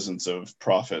of the presence of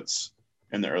prophets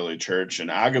in the early church, and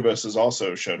Agabus has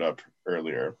also showed up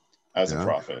earlier as a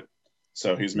prophet.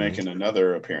 So he's making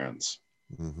another appearance.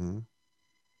 Mm-hmm.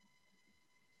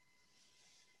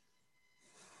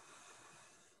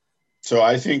 So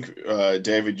I think,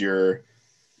 David, your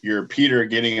Peter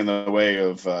getting in the way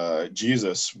of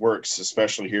Jesus works,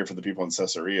 especially here for the people in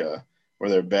Caesarea, where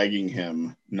they're begging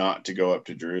him not to go up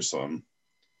to Jerusalem.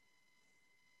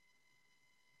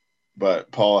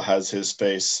 But Paul has his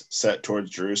face set towards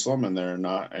Jerusalem, and they're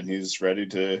not, and he's ready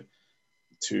to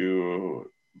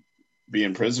be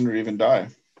in prison or even die.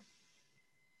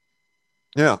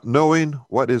 Yeah, knowing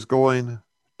what is going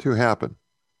to happen.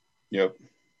 Yep.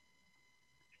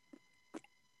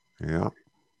 Yeah.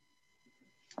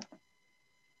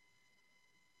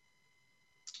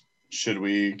 Should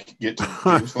we get to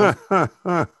Jerusalem?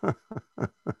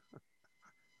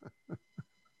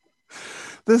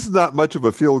 This is not much of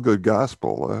a feel-good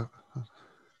gospel.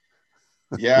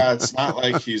 Yeah, it's not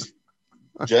like he's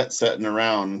jet setting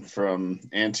around from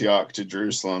Antioch to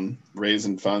Jerusalem,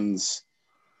 raising funds,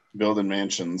 building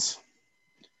mansions.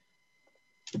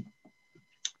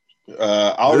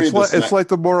 I'll read this. It's like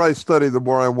the more I study, the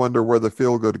more I wonder where the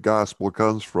feel good gospel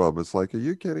comes from. It's like, are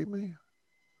you kidding me?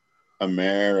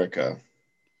 America.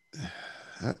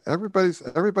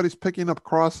 Everybody's picking up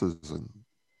crosses and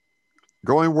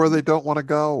going where they don't want to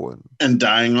go, and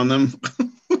dying on them.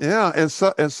 Yeah,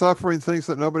 and suffering things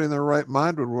that nobody in their right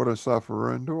mind would want to suffer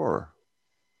or endure.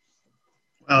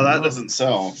 Well, that doesn't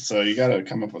sell, so you got to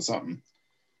come up with something.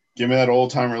 Give me that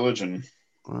old time religion.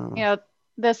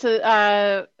 This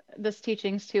is this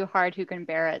teaching's too hard. Who can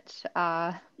bear it?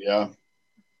 Yeah.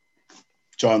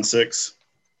 John 6.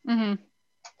 Mm-hmm.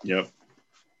 Yep.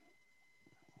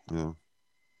 Yeah.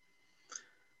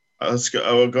 Let's go.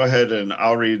 I will go ahead and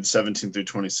I'll read 17 through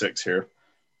 26 here.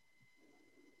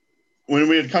 When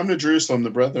we had come to Jerusalem, the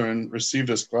brethren received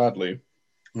us gladly.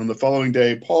 On the following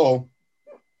day, Paul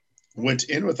went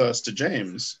in with us to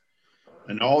James,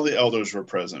 and all the elders were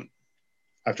present.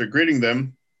 After greeting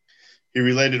them, he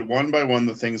related one by one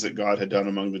the things that God had done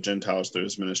among the Gentiles through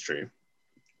his ministry.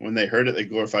 When they heard it, they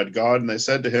glorified God, and they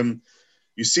said to him,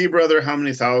 "You see, brother, how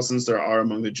many thousands there are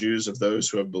among the Jews of those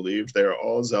who have believed. They are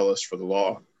all zealous for the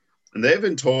law. And they have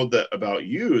been told that about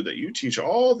you, that you teach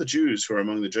all the Jews who are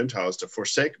among the Gentiles to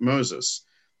forsake Moses,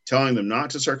 telling them not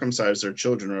to circumcise their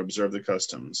children or observe the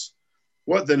customs.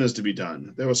 What then is to be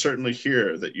done? They will certainly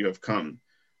hear that you have come.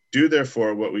 Do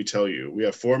therefore what we tell you. We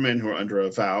have 4 men who are under a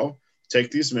vow.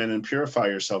 Take these men and purify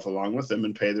yourself along with them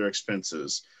and pay their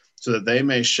expenses, so that they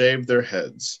may shave their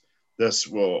heads. Thus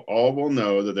all will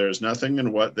know that there is nothing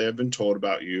in what they have been told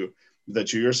about you,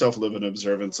 that you yourself live in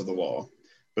observance of the law.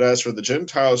 But as for the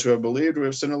Gentiles who have believed, we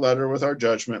have sent a letter with our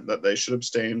judgment that they should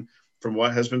abstain from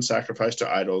what has been sacrificed to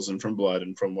idols, and from blood,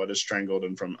 and from what is strangled,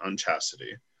 and from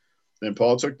unchastity." Then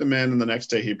Paul took the men, and the next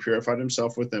day he purified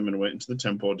himself with them and went into the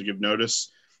temple to give notice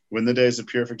when the days of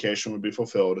purification would be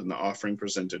fulfilled and the offering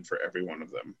presented for every one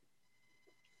of them.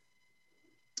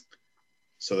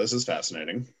 So this is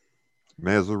fascinating.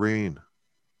 Nazarene.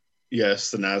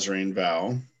 Yes, the Nazarene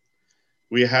vow.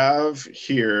 We have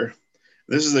here,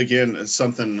 this is again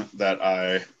something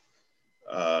that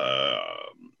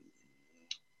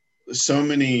so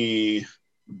many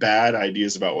bad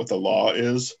ideas about what the law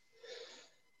is,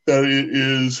 that it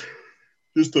is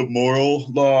just the moral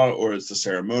law or it's the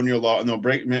ceremonial law, and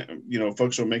they'll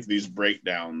folks will make these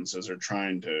breakdowns as they're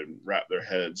trying to wrap their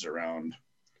heads around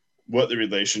what the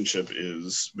relationship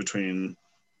is between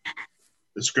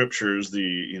the scriptures,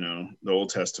 the Old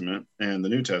Testament and the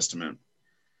New Testament.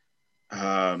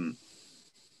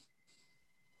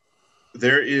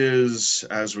 There is,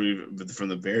 as we've from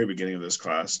the very beginning of this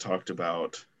class talked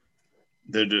about,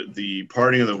 the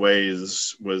parting of the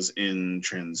ways was in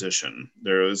transition.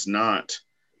 There was not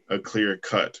a clear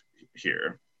cut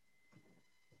here.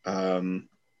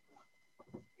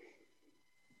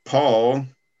 Paul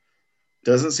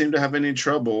doesn't seem to have any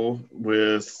trouble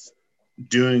with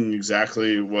doing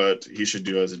exactly what he should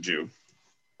do as a Jew.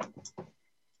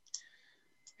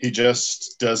 He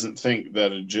just doesn't think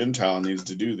that a Gentile needs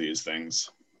to do these things.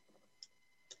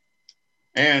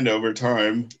 And over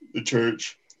time, the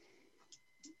church,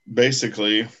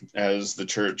 basically, as the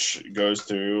church goes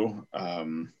through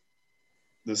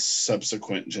the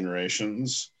subsequent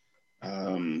generations,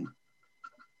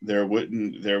 there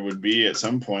would be at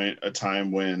some point a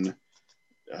time when,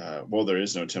 there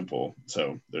is no temple,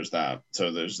 so there's that.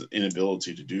 So there's the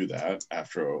inability to do that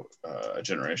after a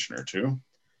generation or two.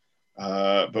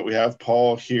 But we have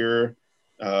Paul here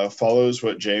follows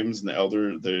what James and the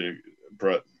elders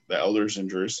in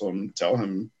Jerusalem tell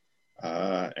him,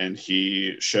 and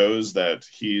he shows that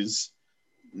he's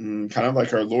kind of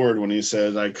like our Lord when he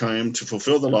said, "I came to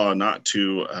fulfill the law, not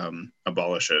to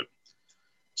abolish it."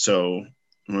 So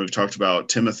when we've talked about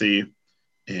Timothy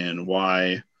and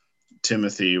why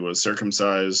Timothy was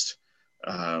circumcised,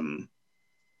 right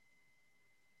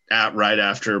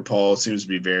after, Paul seems to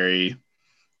be very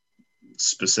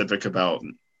specific about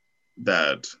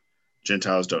that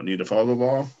Gentiles don't need to follow the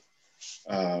law.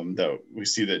 That we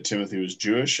see that Timothy was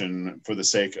Jewish, and for the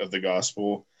sake of the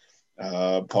gospel,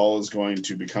 Paul is going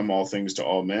to become all things to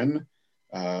all men,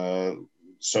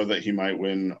 so that he might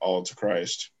win all to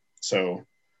Christ. So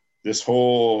this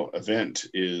whole event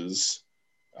is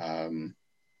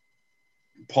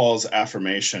Paul's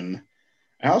affirmation.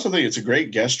 I also think it's a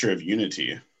great gesture of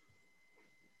unity.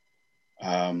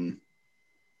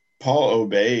 Paul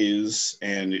obeys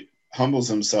and humbles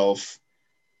himself.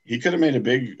 He could have made a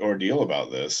big ordeal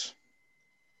about this.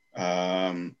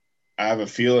 I have a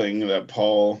feeling that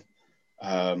Paul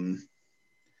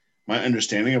my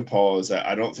understanding of Paul is that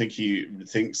I don't think he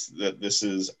thinks that this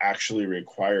is actually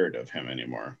required of him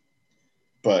anymore,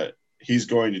 but he's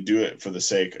going to do it for the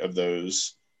sake of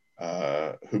those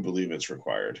who believe it's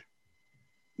required.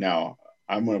 Now,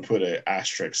 I'm going to put an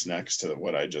asterisk next to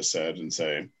what I just said and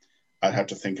say I'd have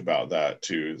to think about that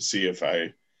to see if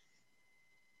I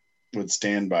would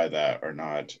stand by that or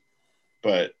not.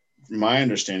 But my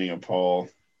understanding of Paul,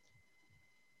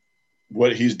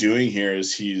 what he's doing here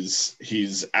is he's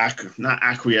not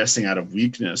acquiescing out of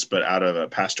weakness, but out of a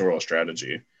pastoral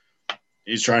strategy.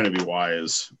 He's trying to be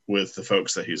wise with the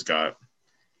folks that he's got,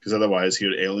 because otherwise he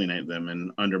would alienate them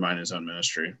and undermine his own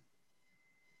ministry.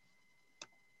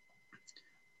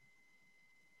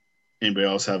 Anybody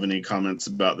else have any comments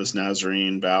about this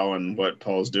Nazarene vow and what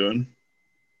Paul's doing?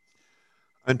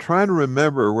 I'm trying to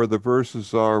remember where the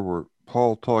verses are where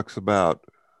Paul talks about,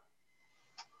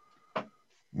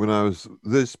 when I was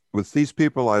with these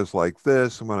people, I was like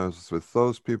this, and when I was with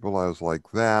those people, I was like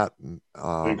that. And,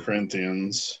 in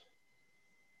Corinthians,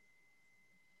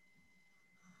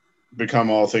 become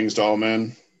all things to all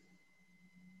men.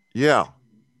 Yeah.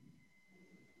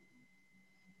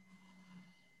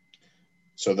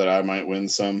 So that I might win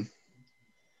some.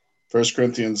 1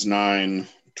 Corinthians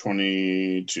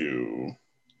 9:22.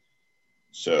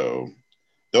 So,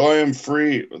 though I am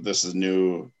free, this is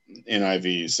new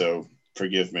NIV, so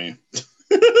forgive me.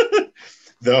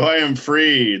 Though I am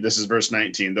free, this is verse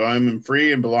 19. Though I am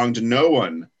free and belong to no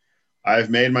one, I have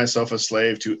made myself a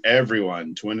slave to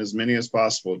everyone to win as many as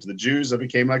possible. To the Jews, I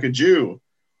became like a Jew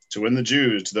to win the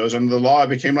Jews. To those under the law, I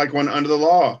became like one under the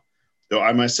law, though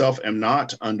I myself am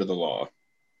not under the law,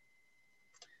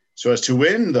 so as to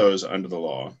win those under the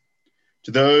law.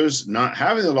 To those not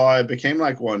having the law, I became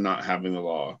like one not having the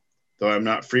law, though I'm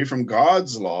not free from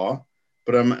God's law,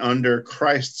 but I'm under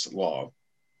Christ's law,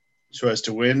 so as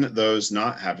to win those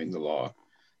not having the law.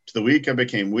 To the weak I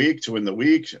became weak, to win the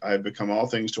weak. I have become all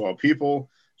things to all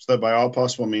people, so that by all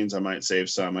possible means I might save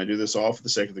some. I do this all for the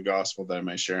sake of the gospel, that I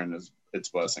may share in its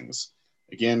blessings.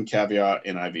 Again, caveat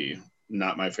NIV,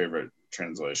 not my favorite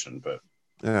translation, but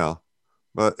yeah.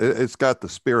 But it's got the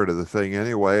spirit of the thing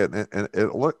anyway, and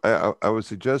it look. I would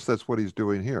suggest that's what he's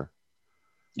doing here.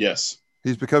 yes,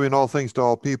 He's becoming all things to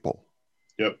all people.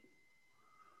 Yep.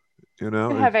 You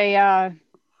know, have a,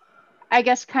 I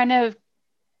guess, kind of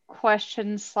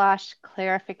question /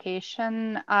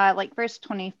 clarification. Like verse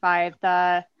 25.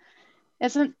 I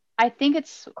think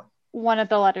it's one of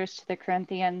the letters to the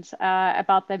Corinthians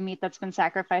about the meat that's been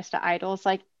sacrificed to idols.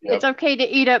 Like, yep, it's okay to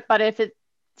eat it, but if it's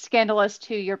scandalous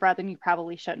to your brethren, you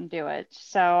probably shouldn't do it.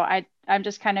 So I'm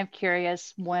just kind of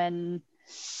curious when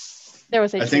there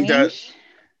was a change. Think that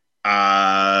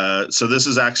so this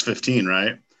is Acts 15,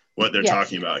 right? What they're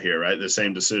talking about here, right? The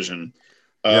same decision.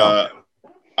 Yeah.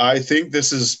 I think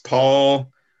this is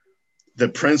Paul, the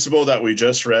principle that we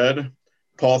just read.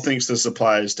 Paul thinks this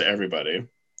applies to everybody.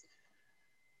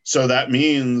 So that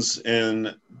means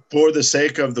for the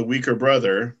sake of the weaker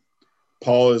brother,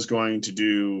 Paul is going to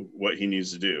do what he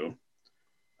needs to do.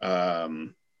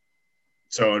 So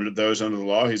under those under the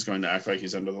law, he's going to act like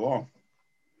he's under the law.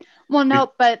 Well,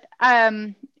 no, but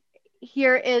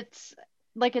here it's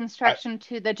like instruction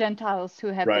to the Gentiles who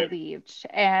have believed.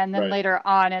 And then later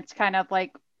on, it's kind of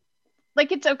like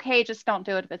it's okay, just don't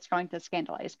do it if it's going to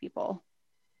scandalize people.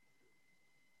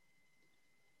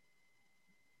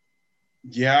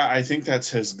 Yeah, I think that's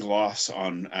his gloss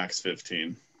on Acts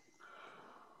 15.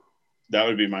 That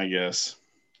would be my guess.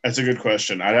 That's a good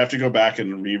question. I'd have to go back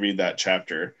and reread that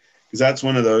chapter, because that's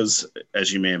one of those,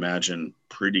 as you may imagine,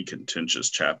 pretty contentious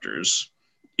chapters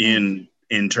in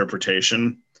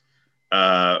interpretation,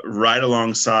 right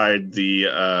alongside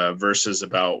the verses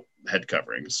about head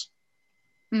coverings,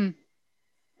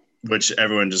 which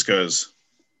everyone just goes.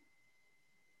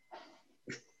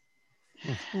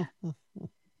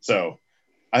 So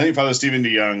I think Father Stephen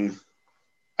DeYoung,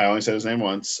 I only said his name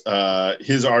once,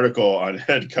 his article on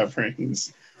head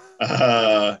coverings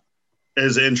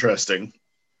is interesting.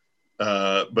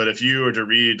 But if you were to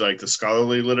read like the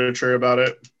scholarly literature about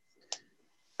it,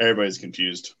 everybody's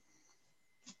confused.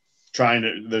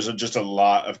 There's just a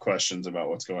lot of questions about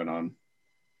what's going on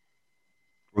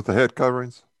with the head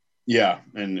coverings. Yeah,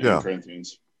 in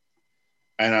Corinthians.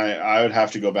 And I would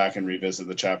have to go back and revisit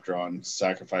the chapter on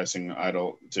sacrificing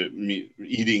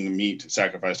eating meat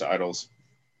sacrificed to idols.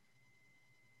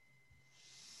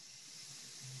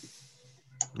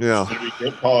 Yeah. Did we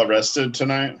get Paul arrested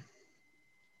tonight?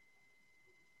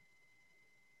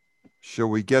 Shall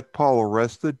we get Paul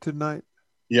arrested tonight?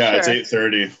 Yeah, sure. It's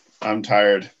 8:30. I'm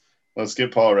tired. Let's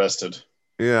get Paul arrested.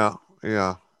 Yeah.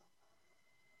 Let's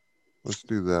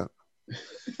do that.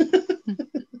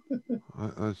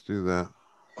 Let's do that.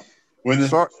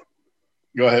 Sorry.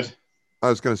 Go ahead. I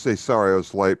was going to say sorry I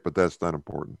was late, but that's not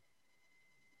important.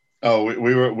 Oh,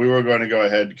 we were going to go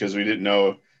ahead because we didn't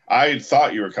know. I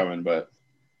thought you were coming, but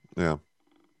yeah.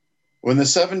 When the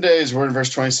 7 days, we're in verse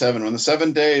 27, when the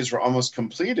 7 days were almost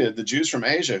completed, the Jews from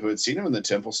Asia who had seen him in the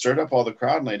temple stirred up all the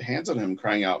crowd and laid hands on him,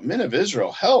 crying out, "Men of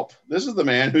Israel, help! This is the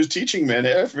man who's teaching men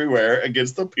everywhere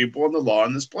against the people and the law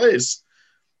in this place.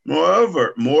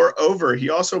 Moreover, he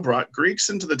also brought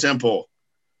Greeks into the temple,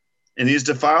 and he's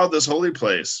defiled this holy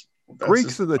place."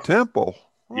 Greeks in the temple?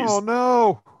 Oh,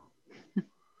 no.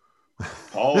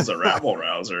 Paul's a rabble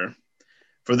rouser.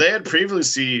 For they had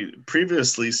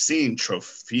previously seen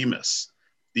Trophimus,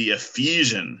 the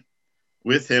Ephesian,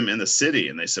 with him in the city,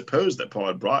 and they supposed that Paul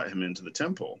had brought him into the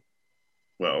temple.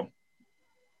 Well,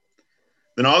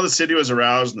 then all the city was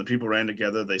aroused, and the people ran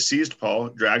together. They seized Paul,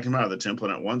 dragged him out of the temple,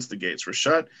 and at once the gates were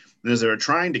shut. And as they were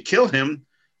trying to kill him,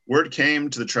 word came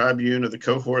to the tribune of the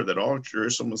cohort that all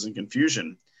Jerusalem was in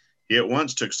confusion. He at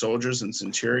once took soldiers and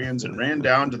centurions and ran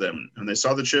down to them. When they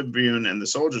saw the tribune and the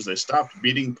soldiers, they stopped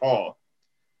beating Paul.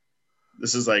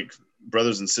 This is like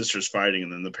brothers and sisters fighting,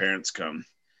 and then the parents come.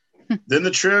 Then the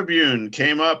tribune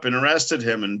came up and arrested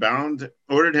him and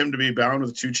ordered him to be bound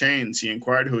with 2 chains. He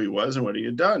inquired who he was and what he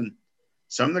had done.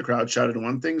 Some in the crowd shouted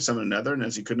one thing, some another, and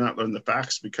as he could not learn the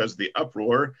facts because of the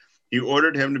uproar, he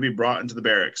ordered him to be brought into the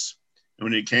barracks. And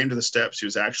when he came to the steps, he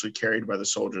was actually carried by the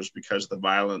soldiers because of the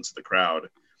violence of the crowd.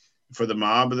 For the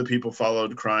mob of the people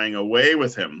followed, crying, "Away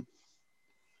with him!"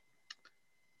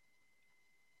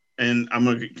 And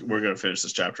we're going to finish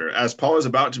this chapter. As Paul is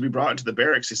about to be brought into the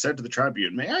barracks, he said to the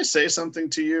tribune, "May I say something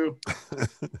to you?"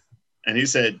 And he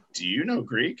said, "Do you know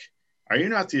Greek? Are you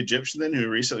not the Egyptian then who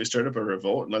recently stirred up a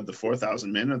revolt and led the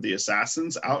 4,000 men of the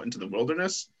assassins out into the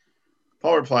wilderness?"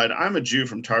 Paul replied, "I'm a Jew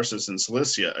from Tarsus in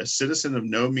Cilicia, a citizen of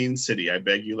no mean city. I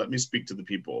beg you, let me speak to the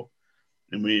people."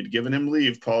 And when he had given him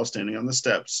leave, Paul, standing on the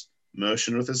steps,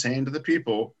 motioned with his hand to the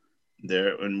people.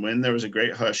 And when there was a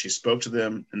great hush, he spoke to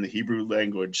them in the Hebrew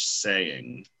language,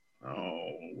 saying,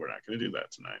 "Oh, we're not going to do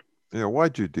that tonight." Yeah,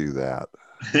 why'd you do that?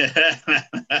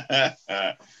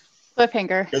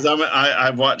 Cliffhanger. Because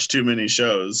I've watched too many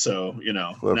shows, so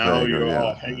now you're all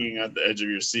yeah. hanging at the edge of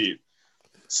your seat.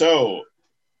 So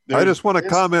I just want to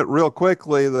comment real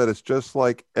quickly that it's just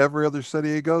like every other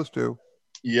city he goes to.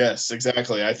 Yes,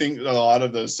 exactly. I think a lot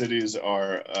of those cities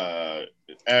are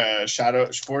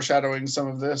foreshadowing some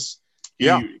of this. He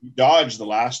dodged the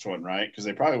last one, right? Because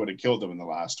they probably would have killed him in the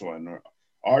last one. Or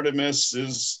Artemis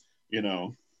is,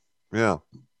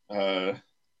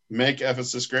 make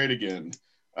Ephesus great again.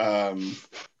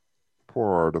 Poor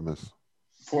Artemis.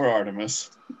 Poor Artemis.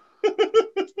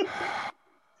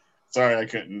 Sorry, I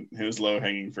couldn't. It was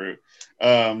low-hanging fruit.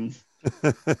 So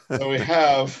we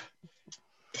have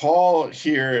Paul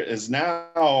here is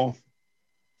now,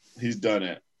 he's done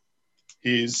it.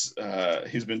 He's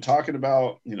been talking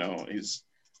about, he's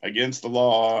against the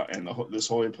law and this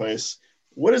holy place.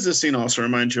 What does this scene also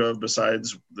remind you of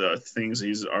besides the things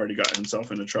he's already got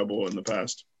himself into trouble in the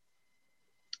past?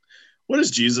 What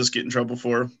does Jesus get in trouble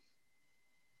for?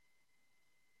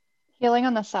 Healing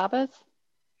on the Sabbath?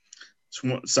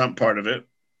 Some part of it.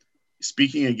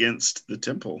 Speaking against the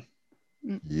temple.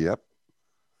 Yep.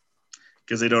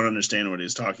 Because they don't understand what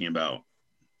he's talking about.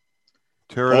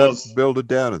 Tear it up, build it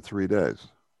down in 3 days.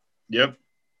 Yep.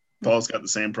 Paul's got the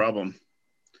same problem.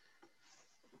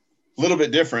 A little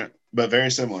bit different, but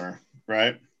very similar,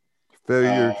 right?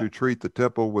 Failure to treat the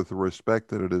temple with the respect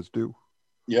that it is due.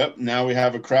 Yep. Now we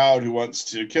have a crowd who wants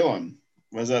to kill him.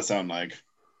 What does that sound like?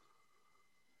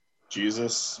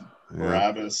 Jesus,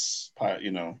 Barabbas,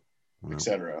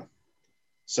 etc.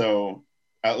 So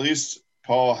at least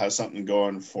Paul has something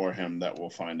going for him that we'll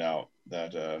find out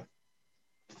that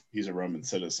he's a Roman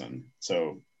citizen.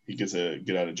 So he gets a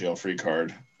get out of jail free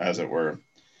card, as it were.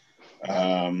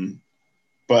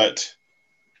 But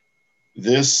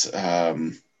this,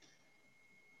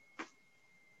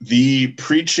 the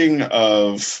preaching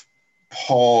of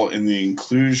Paul and the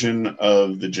inclusion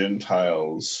of the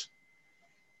Gentiles,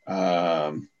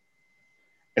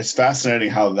 it's fascinating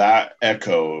how that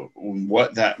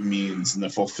what that means, and the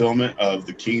fulfillment of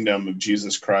the kingdom of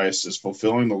Jesus Christ is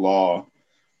fulfilling the law,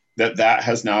 that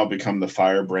has now become the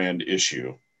firebrand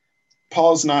issue.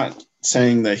 Paul's not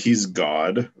saying that he's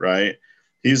God, right?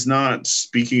 He's not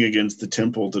speaking against the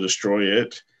temple to destroy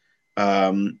it.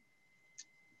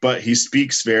 But he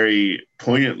speaks very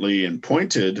poignantly and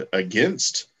pointed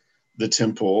against the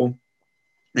temple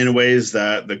in ways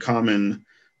that the common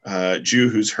Jew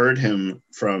who's heard him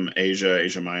from Asia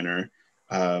Minor,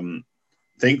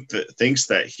 thinks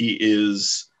that he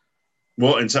is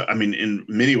Well, and so, I mean, in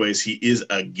many ways, he is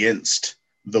against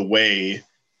the way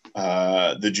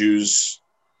the Jews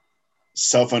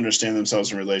self-understand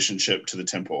themselves in relationship to the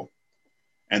temple.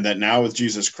 And that now with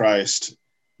Jesus Christ,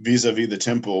 vis-a-vis the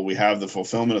temple, we have the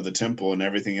fulfillment of the temple and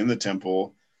everything in the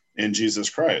temple in Jesus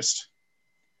Christ.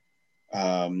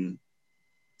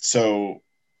 So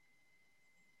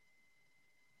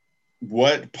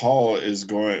what Paul is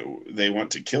they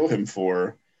want to kill him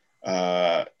for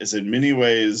is in many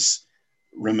ways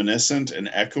reminiscent and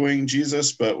echoing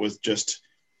Jesus, but with just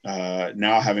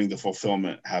now having the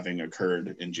fulfillment having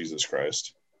occurred in Jesus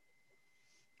Christ.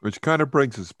 Which kind of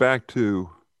brings us back to,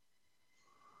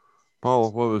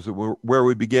 Paul, what was it, where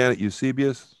we began at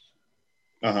Eusebius?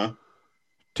 Uh-huh.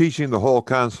 Teaching the whole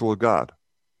counsel of God.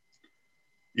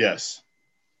 Yes.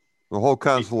 The whole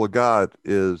counsel of God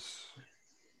is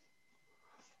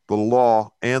the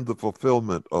law and the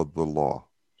fulfillment of the law.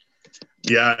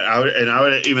 Yeah, I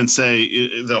would even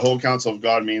say the whole counsel of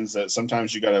God means that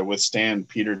sometimes you got to withstand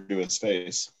Peter to his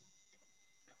face,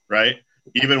 right?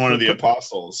 Even one of the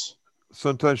apostles.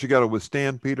 Sometimes you got to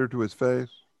withstand Peter to his face.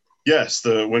 Yes,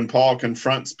 when Paul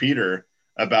confronts Peter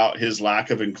about his lack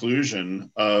of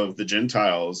inclusion of the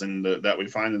Gentiles, and that we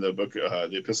find in the book,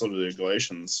 the Epistle to the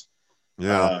Galatians.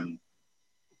 Yeah,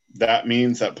 that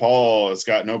means that Paul has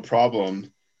got no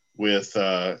problem with,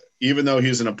 even though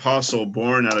he's an apostle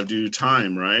born out of due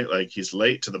time, right? Like he's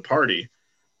late to the party.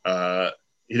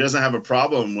 He doesn't have a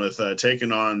problem with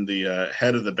taking on the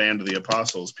head of the band of the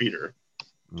apostles, Peter,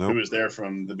 who was there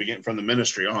from the beginning, from the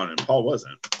ministry on, and Paul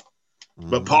wasn't.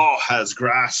 But Paul has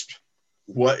grasped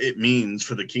what it means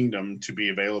for the kingdom to be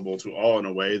available to all in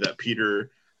a way that Peter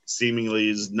seemingly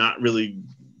is not really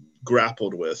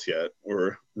grappled with yet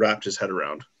or wrapped his head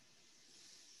around.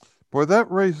 Boy,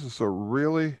 that raises a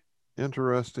really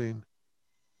interesting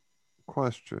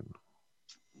question.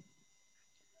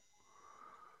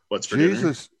 What's for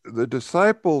Jesus, dinner? the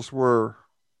disciples were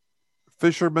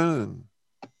fishermen and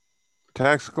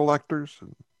tax collectors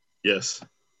and yes,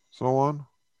 so on.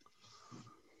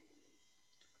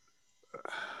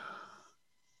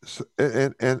 So,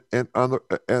 and on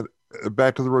the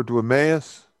back to the road to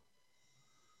Emmaus,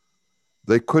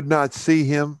 they could not see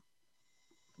him.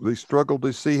 They struggled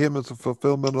to see him as a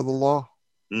fulfillment of the law.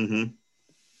 Mm-hmm.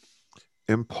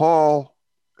 And Paul,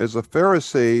 as a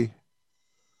Pharisee,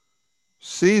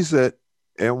 sees it,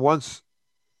 and once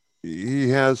he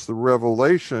has the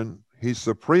revelation, he's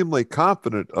supremely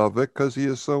confident of it because he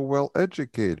is so well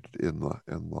educated in the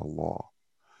law.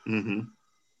 Mm-hmm.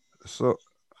 So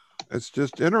it's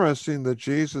just interesting that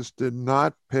Jesus did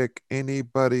not pick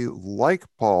anybody like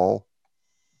Paul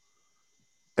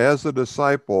as a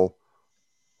disciple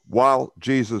while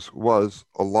Jesus was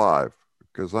alive,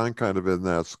 because I'm kind of in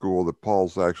that school that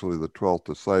Paul's actually the 12th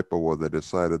disciple when they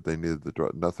decided they needed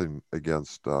nothing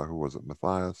against who was it,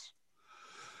 Matthias?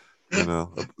 You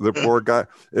know, the poor guy.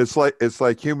 It's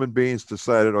like human beings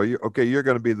decided, you're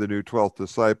going to be the new 12th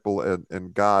disciple,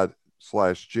 and God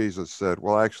 / Jesus said,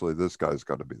 well, actually, this guy's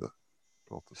going to be the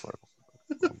 12th disciple.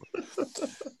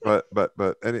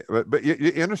 but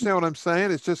you understand what I'm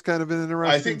saying? It's just kind of an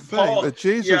interesting thing Paul, that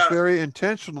Jesus very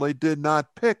intentionally did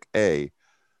not pick a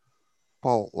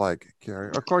Paul-like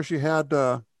carrier. Of course, you had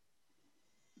Paul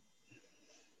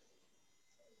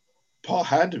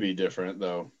had to be different,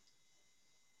 though.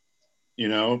 You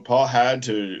know, Paul had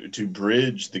to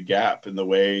bridge the gap in the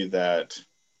way that,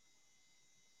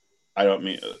 I don't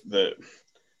mean the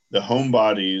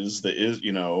homebodies,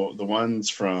 the ones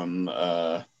from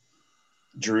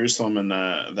Jerusalem and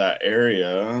that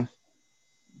area,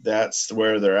 that's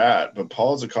where they're at. But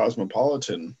Paul's a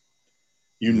cosmopolitan.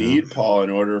 You need Paul in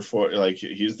order for, like,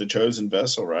 he's the chosen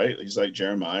vessel, right? He's like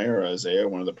Jeremiah or Isaiah,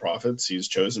 one of the prophets. He's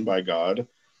chosen by God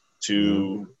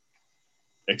to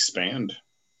expand.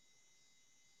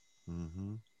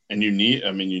 Mm-hmm. And you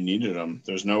needed him.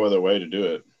 There's no other way to do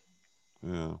it.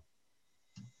 Yeah.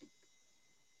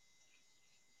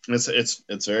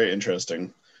 It's very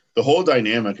interesting. The whole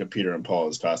dynamic of Peter and Paul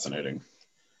is fascinating.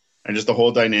 And just the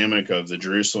whole dynamic of the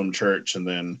Jerusalem church. And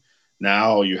then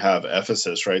now you have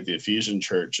Ephesus, right? The Ephesian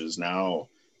church is now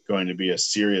going to be a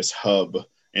serious hub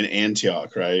in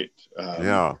Antioch, right?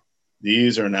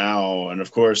 These are now, and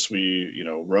of course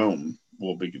Rome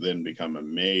will then become a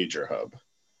major hub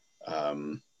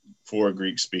for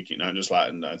Greek speaking, not just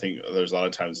Latin. I think there's a lot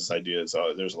of times this idea is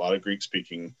there's a lot of Greek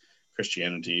speaking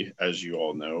Christianity, as you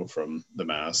all know from the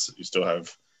Mass. You still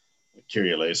have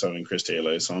Kyrie eleison and Christe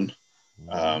eleison.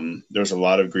 There's a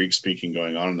lot of Greek speaking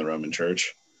going on in the Roman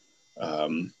Church,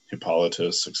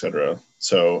 Hippolytus, etc.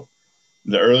 So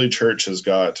the early church has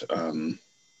got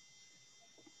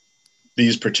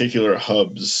these particular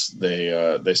hubs,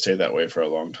 they stay that way for a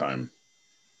long time,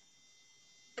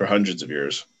 for hundreds of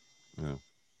years. Yeah.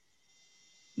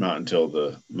 Not until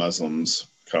the Muslims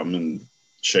come and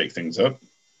shake things up.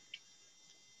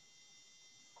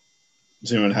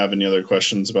 Does anyone have any other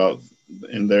questions about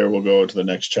in there? We'll go to the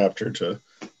next chapter to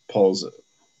Paul's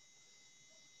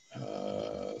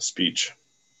speech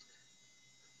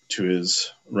to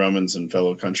his Romans and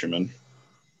fellow countrymen.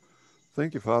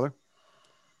 Thank you, Father.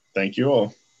 Thank you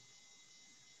all.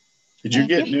 Did you Thank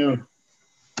get you. new?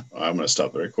 I'm going to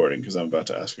stop the recording because I'm about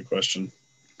to ask a question.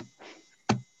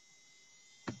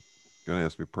 Going to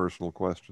ask me a personal question.